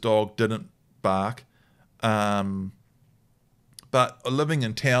neighbour's dog didn't bark. But living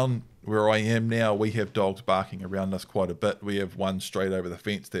in town where I am now, we have dogs barking around us quite a bit. We have one straight over the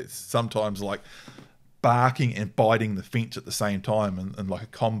fence that's sometimes like barking and biting the fence at the same time, and like a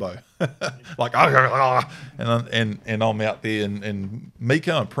combo, like and I'm out there, and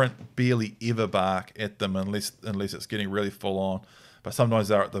Miko and Print barely ever bark at them unless it's getting really full on. But sometimes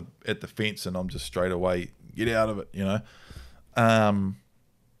they're at the fence, and I'm just straight away, get out of it, you know.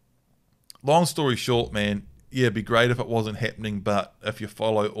 Long story short, man, yeah, it'd be great if it wasn't happening, but if you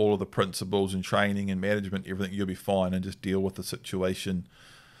follow all of the principles and training and management, everything, you'll be fine, and just deal with the situation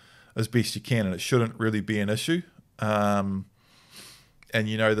as best you can, and it shouldn't really be an issue. And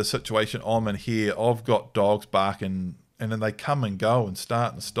you know, the situation I'm in here, I've got dogs barking, and then they come and go and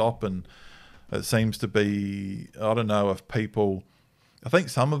start and stop, and it seems to be, I don't know if people, I think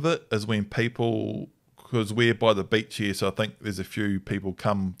some of it is when people, because we're by the beach here, so I think there's a few people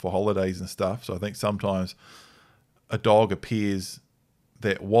come for holidays and stuff, so I think sometimes a dog appears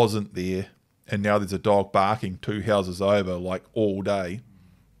that wasn't there, and now there's a dog barking 2 houses over, like all day.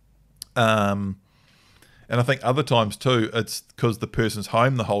 And I think other times too, it's because the person's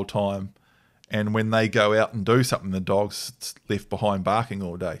home the whole time, and when they go out and do something, the dog's left behind barking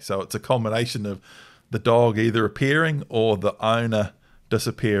all day. So it's a combination of the dog either appearing or the owner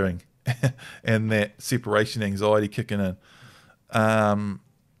disappearing and that separation anxiety kicking in.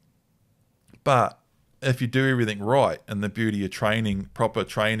 But if you do everything right, and the beauty of training, proper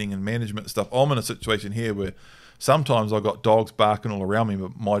training and management stuff, I'm in a situation here where sometimes I've got dogs barking all around me,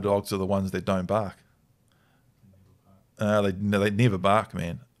 but my dogs are the ones that don't bark. They never bark,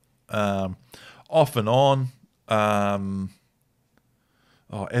 man. Off and on.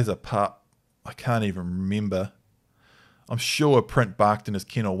 As a pup, I can't even remember. I'm sure Print barked in his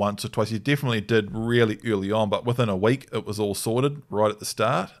kennel once or twice. He definitely did really early on, but within a week it was all sorted right at the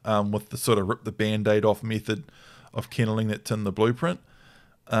start, with the sort of rip the band-aid off method of kenneling that's in the blueprint.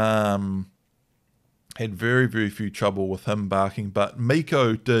 Had very, very few trouble with him barking, but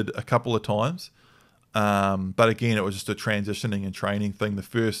Miko did a couple of times. But again, it was just a transitioning and training thing. The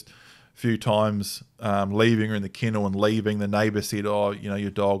first few times, leaving her in the kennel and leaving, the neighbour said, your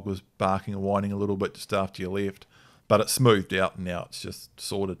dog was barking and whining a little bit just after you left. But it's smoothed out and now it's just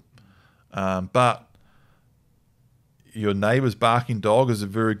sorted. But your neighbour's barking dog is a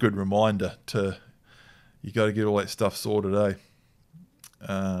very good reminder to you got to get all that stuff sorted, eh?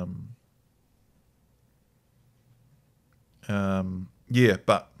 Yeah,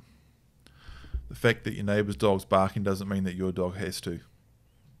 but the fact that your neighbour's dog's barking doesn't mean that your dog has to.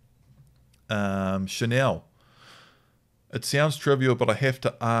 Chanel. It sounds trivial, but I have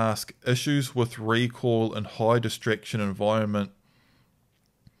to ask, issues with recall and high distraction environment.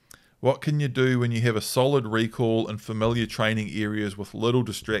 What can you do when you have a solid recall and familiar training areas with little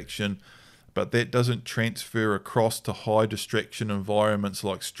distraction, but that doesn't transfer across to high distraction environments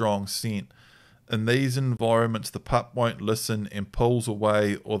like strong scent? In these environments, the pup won't listen and pulls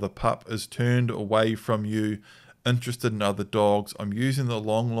away, or the pup is turned away from you, interested in other dogs. I'm using the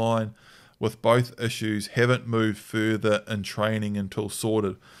long line with both issues, haven't moved further in training until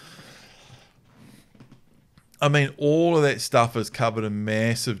sorted. I mean, all of that stuff is covered in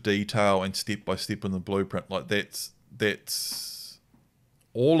massive detail and step by step in the blueprint. Like that's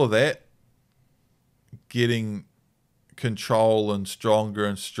all of that, getting control and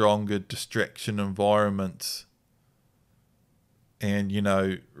stronger distraction environments, and, you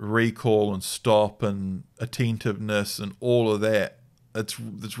know, recall and stop and attentiveness and all of that. It's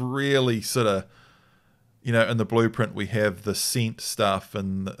really sort of, you know, in the blueprint we have the scent stuff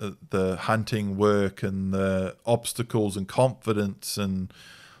and the hunting work and the obstacles and confidence and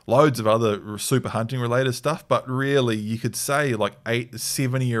loads of other super hunting related stuff. But really, you could say like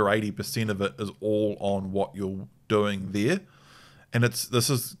 70 or 80% of it is all on what you're doing there. And this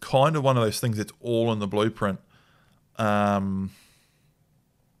is kind of one of those things that's all in the blueprint. Probably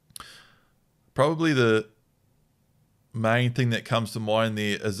the main thing that comes to mind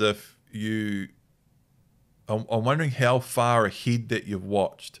there is if I'm wondering how far ahead that you've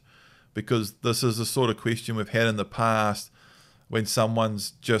watched, because this is the sort of question we've had in the past when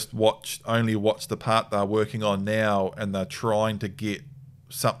someone's just only watched the part they're working on now and they're trying to get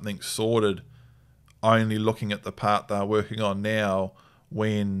something sorted, only looking at the part they're working on now,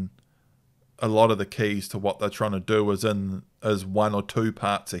 when a lot of the keys to what they're trying to do is 1 or 2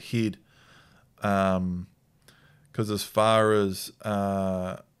 parts ahead. Because as far as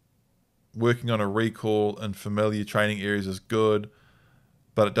working on a recall in familiar training areas is good,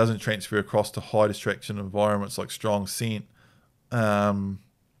 but it doesn't transfer across to high distraction environments like strong scent. And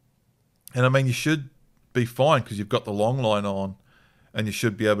I mean, you should be fine because you've got the long line on, and you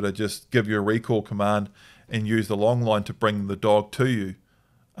should be able to just give your recall command and use the long line to bring the dog to you,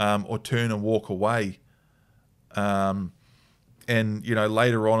 or turn and walk away. And, you know,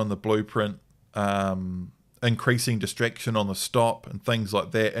 later on in the blueprint, increasing distraction on the stop and things like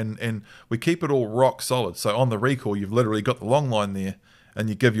that, and we keep it all rock solid. So on the recall, you've literally got the long line there, and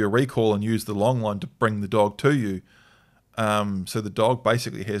you give your recall and use the long line to bring the dog to you. So the dog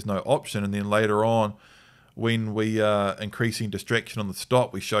basically has no option. And then later on, when we are increasing distraction on the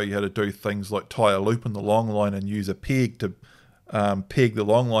stop, we show you how to do things like tie a loop in the long line and use a peg to peg the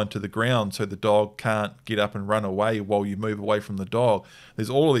long line to the ground so the dog can't get up and run away while you move away from the dog. There's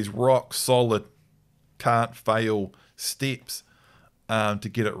all of these rock solid, can't fail steps to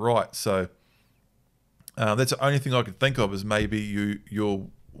get it right. So that's the only thing I could think of, is maybe you're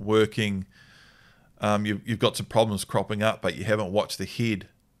working, you've got some problems cropping up, but you haven't watched the head,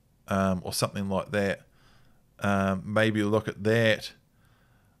 or something like that. Maybe look at that.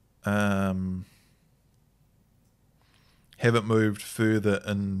 Haven't moved further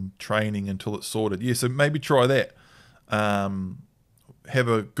in training until it's sorted. Yeah, so maybe try that. Have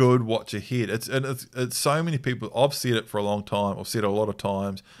a good watch ahead. It's so many people. I've said it for a long time. I've said it a lot of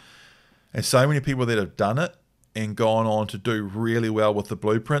times, and so many people that have done it and gone on to do really well with the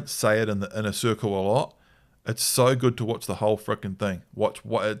blueprint say it in the inner circle a lot. It's so good to watch the whole freaking thing.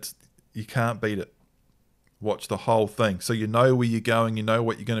 You can't beat it. Watch the whole thing, so you know where you're going, you know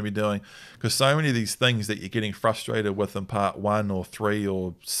what you're going to be doing. Because so many of these things that you're getting frustrated with in part 1 or 3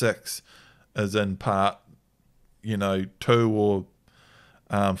 or 6 is in part, 2 or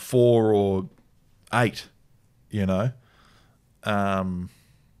 4 or 8,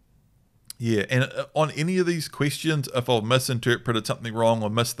 Yeah, and on any of these questions, if I've misinterpreted something wrong or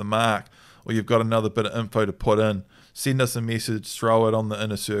missed the mark, or you've got another bit of info to put in, send us a message, throw it on the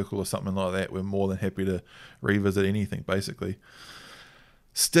inner circle or something like that. We're more than happy to revisit anything, basically.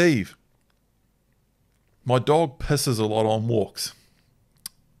 Steve, my dog pisses a lot on walks.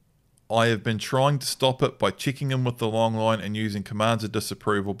 I have been trying to stop it by checking in with the long line and using commands of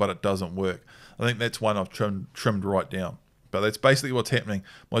disapproval, but it doesn't work. I think that's one I've trimmed right down. But that's basically what's happening.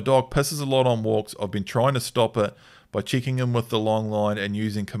 My dog pisses a lot on walks. I've been trying to stop it by checking in with the long line and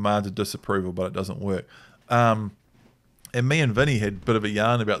using commands of disapproval, but it doesn't work. And me and Vinny had a bit of a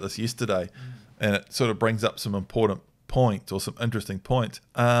yarn about this yesterday, and it sort of brings up some important points or some interesting points.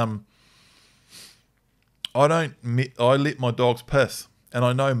 I let my dogs piss, and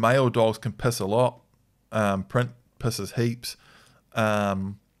I know male dogs can piss a lot. Print pisses heaps,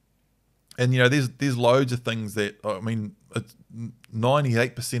 and there's loads of things that, I mean,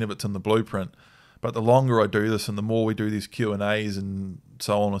 98% of it's in the blueprint. But the longer I do this, and the more we do these Q&As and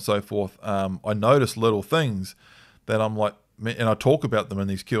so on and so forth, I notice little things that I'm like, and I talk about them in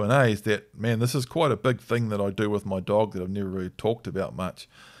these Q&As, that, man, this is quite a big thing that I do with my dog that I've never really talked about much.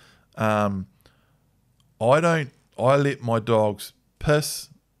 I let my dogs piss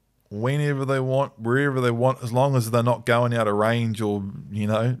whenever they want, wherever they want, as long as they're not going out of range or,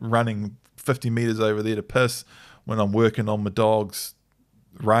 running 50 meters over there to piss when I'm working on my dog's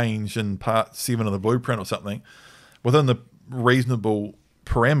range in part 7 of the blueprint or something, within the reasonable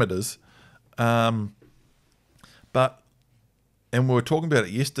parameters. And we were talking about it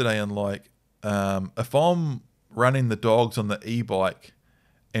yesterday, and like, if I'm running the dogs on the e-bike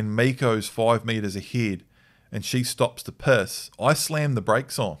and Miko's 5 meters ahead and she stops to piss, I slam the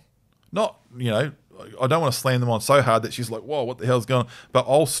brakes on. Not, I don't want to slam them on so hard that she's like, whoa, what the hell's going on? But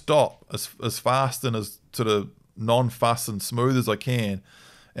I'll stop as fast and as sort of non-fuss and smooth as I can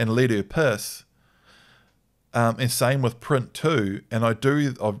and let her piss. And same with Print too. And I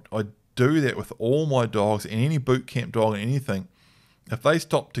do that with all my dogs, and any boot camp dog and anything. If they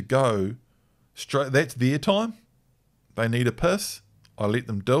stop to go, straight, that's their time. They need a piss. I let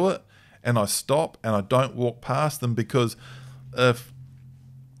them do it, and I stop, and I don't walk past them, because if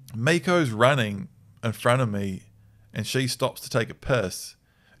Miko's running in front of me and she stops to take a piss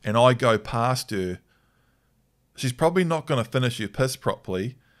and I go past her, she's probably not going to finish her piss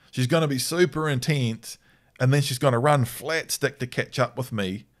properly. She's going to be super intense, and then she's going to run flat stick to catch up with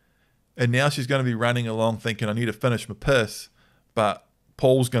me. And now she's going to be running along thinking, I need to finish my piss, but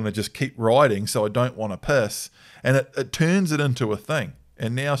Paul's going to just keep riding, so I don't want to piss. And it turns it into a thing.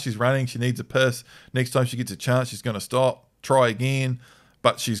 And now she's running, she needs a piss. Next time she gets a chance, she's going to stop, try again,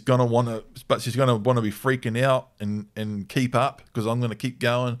 but she's going to want to be freaking out and keep up, because I'm going to keep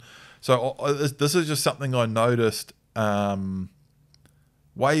going. So this is just something I noticed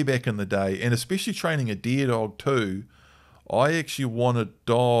way back in the day, and especially training a deer dog too. I actually want a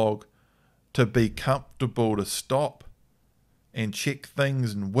dog to be comfortable to stop and check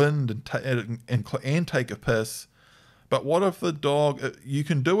things and wind and take a piss. But what if the dog, you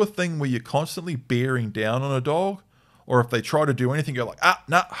can do a thing where you're constantly bearing down on a dog, or if they try to do anything, you're like,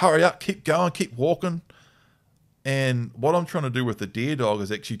 no, hurry up, keep going, keep walking. And what I'm trying to do with the deer dog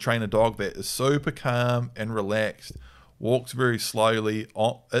is actually train a dog that is super calm and relaxed, walks very slowly.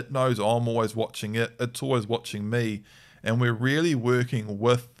 It knows I'm always watching it. It's always watching me. And we're really working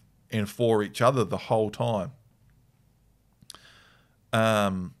with and for each other the whole time.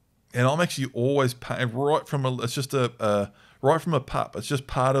 And I'm actually always right from a pup. It's just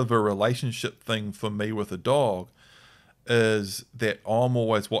part of a relationship thing for me with a dog, is that I'm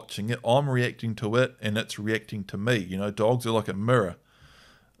always watching it. I'm reacting to it, and it's reacting to me. Dogs are like a mirror.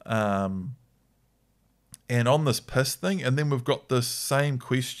 And on this piss thing, and then we've got this same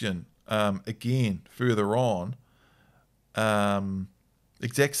question again further on.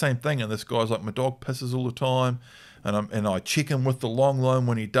 Exact same thing, and this guy's like, my dog pisses all the time, and I check him with the long line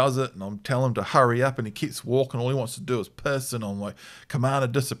when he does it, and I'm telling him to hurry up, and he keeps walking. All he wants to do is piss, and I'm like, command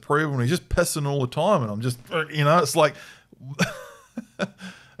of disapproval, and he's just pissing all the time, and I'm just, it's like,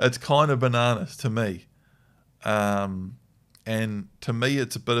 it's kind of bananas to me. And to me,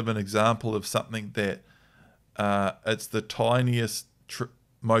 it's a bit of an example of something that it's the tiniest,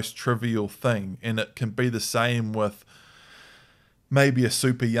 most trivial thing, and it can be the same with maybe a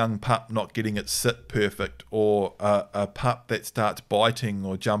super young pup not getting its sit perfect, or a pup that starts biting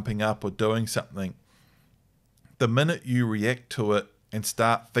or jumping up or doing something. The minute you react to it and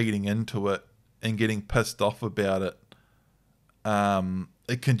start feeding into it and getting pissed off about it,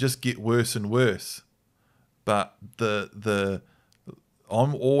 it can just get worse and worse. But I'm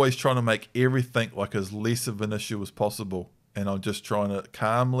always trying to make everything like as less of an issue as possible, and I'm just trying to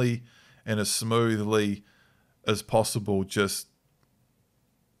calmly and as smoothly as possible just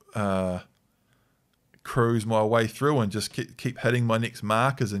cruise my way through and just keep hitting my next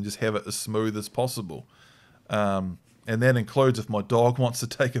markers and just have it as smooth as possible. And that includes if my dog wants to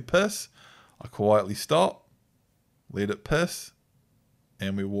take a piss, I quietly stop, let it piss,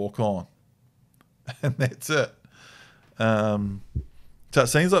 and we walk on. And that's it. So it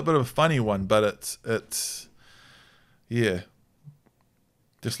seems like a bit of a funny one, but it's yeah.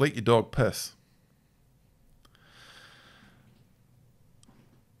 Just let your dog piss.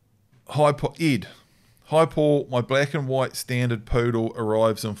 Hi Paul, my black and white standard poodle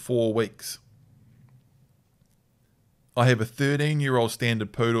arrives in 4 weeks. I have a 13-year-old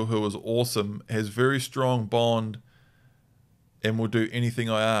standard poodle who is awesome, has very strong bond, and will do anything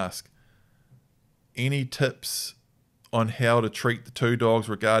I ask. Any tips on how to treat the two dogs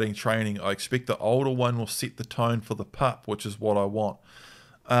regarding training? I expect the older one will set the tone for the pup, which is what I want.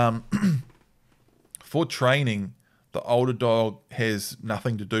 For training, the older dog has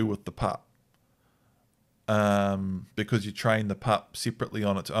nothing to do with the pup, because you train the pup separately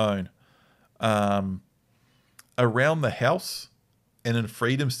on its own. Around the house and in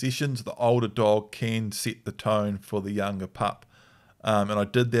freedom sessions, the older dog can set the tone for the younger pup. And I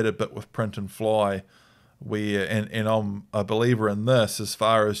did that a bit with Print and Fly, where, and I'm a believer in this, as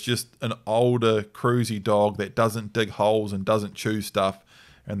far as just an older cruisy dog that doesn't dig holes and doesn't chew stuff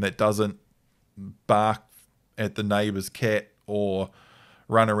and that doesn't bark at the neighbor's cat or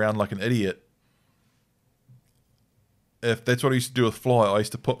run around like an idiot. If that's what I used to do with Fly, I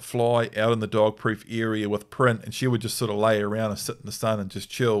used to put Fly out in the dog proof area with Print, and she would just sort of lay around and sit in the sun and just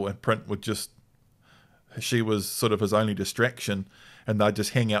chill, and Print would just, she was sort of his only distraction, and they'd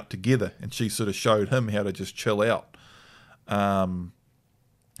just hang out together, and she sort of showed him how to just chill out.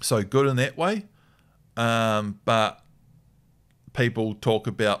 So good in that way. But people talk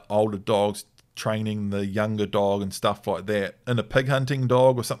about older dogs training the younger dog and stuff like that. In a pig hunting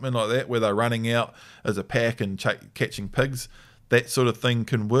dog or something like that, where they're running out as a pack and catching pigs, that sort of thing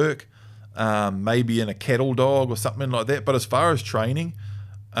can work. Maybe in a cattle dog or something like that. But as far as training,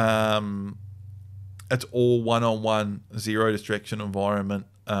 it's all one-on-one, zero distraction environment.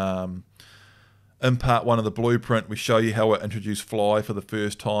 In part one of the blueprint, we show you how I introduce Fly for the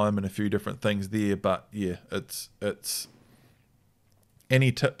first time and a few different things there. But yeah, it's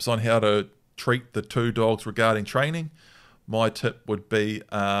any tips on how to treat the two dogs regarding training? My tip would be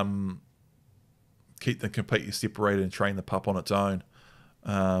keep them completely separated and train the pup on its own.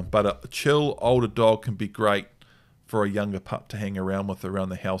 But a chill older dog can be great for a younger pup to hang around with around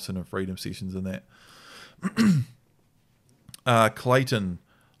the house and in freedom sessions and that. Clayton,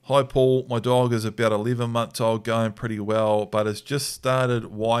 hi Paul, my dog is about 11 months old, going pretty well, but has just started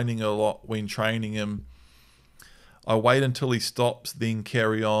whining a lot when training him. I wait until he stops, then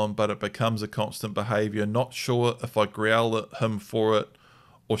carry on, but it becomes a constant behaviour. Not sure if I growl at him for it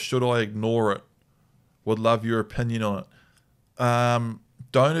or should I ignore it. Would love your opinion on it.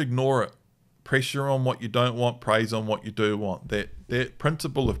 Don't ignore it. Pressure on what you don't want, praise on what you do want. That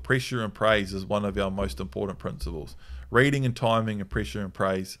principle of pressure and praise is one of our most important principles. Reading and timing and pressure and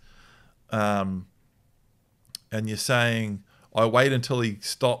praise. And you're saying, I wait until he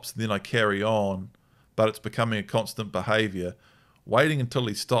stops, then I carry on, but it's becoming a constant behaviour. Waiting until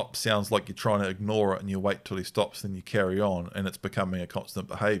he stops sounds like you're trying to ignore it, and you wait till he stops, then you carry on, and it's becoming a constant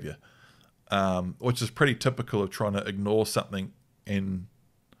behaviour. Which is pretty typical of trying to ignore something and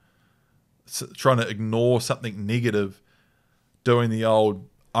trying to ignore something negative, doing the old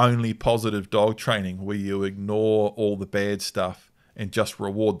only positive dog training where you ignore all the bad stuff and just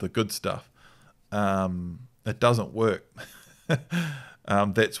reward the good stuff. It doesn't work.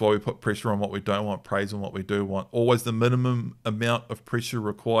 That's why we put pressure on what we don't want, praise on what we do want. Always the minimum amount of pressure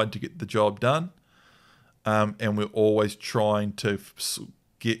required to get the job done. And we're always trying to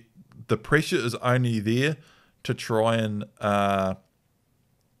get, the pressure is only there to try and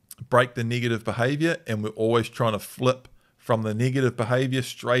break the negative behavior, and we're always trying to flip from the negative behavior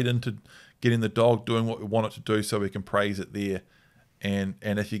straight into getting the dog doing what we want it to do so we can praise it there. And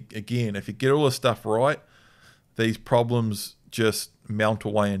if you get all this stuff right, these problems just mount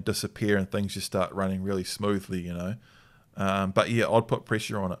away and disappear, and things just start running really smoothly, you know. But yeah, I'd put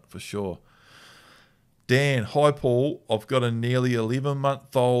pressure on it for sure. Dan, hi Paul, I've got a nearly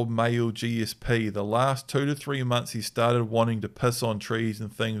 11-month-old male GSP. The last 2 to 3 months he started wanting to piss on trees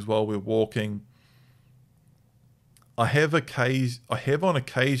and things while we're walking. I have on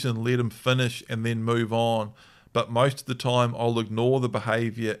occasion let him finish and then move on, but most of the time I'll ignore the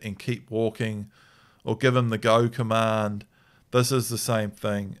behaviour and keep walking or give him the go command. This is the same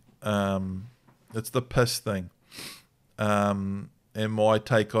thing. It's the piss thing. And my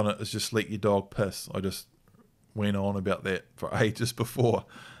take on it is just let your dog piss. I just went on about that for ages before.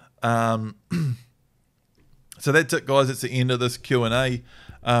 So that's it, guys. It's the end of this Q&A.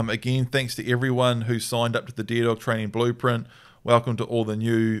 Again, thanks to everyone who signed up to the Deer Dog Training Blueprint. Welcome to all the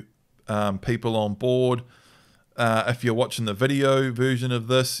new people on board. If you're watching the video version of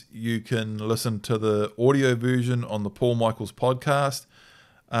this, you can listen to the audio version on the Paul Michaels podcast.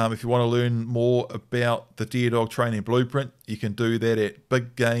 If you want to learn more about the Deer Dog Training Blueprint, you can do that at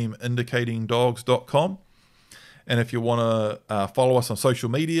biggameindicatingdogs.com. And if you want to follow us on social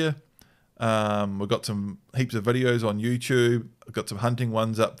media, we've got some heaps of videos on YouTube. I've got some hunting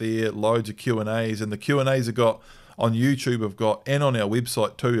ones up there, loads of Q&As. And the Q&As have got on YouTube I've got, and on our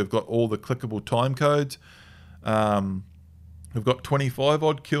website too, I've got all the clickable time codes. We've got 25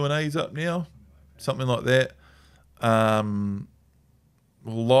 odd Q&As up now, something like that.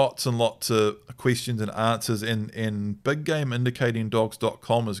 Lots and lots of questions and answers, and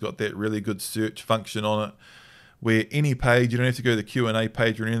biggameindicatingdogs.com has got that really good search function on it, where any page, you don't have to go to the Q&A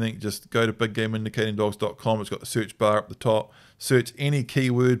page or anything, just go to biggameindicatingdogs.com. It's got the search bar up the top, search any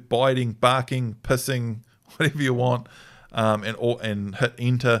keyword, biting, barking, pissing, whatever you want, and hit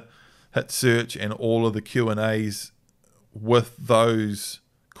enter, hit search, and all of the Q&As with those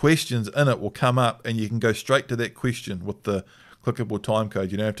questions in it will come up, and you can go straight to that question with the clickable time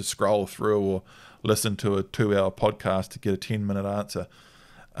code. You don't have to scroll through or listen to a 2-hour podcast to get a 10-minute answer.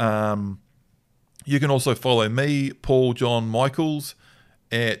 You can also follow me, Paul John Michaels,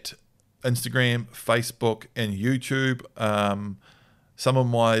 at Instagram, Facebook, and YouTube. Some of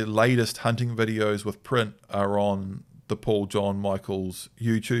my latest hunting videos with print are on the Paul John Michaels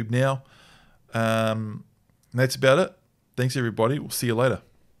YouTube now. That's about it. Thanks, everybody. We'll see you later.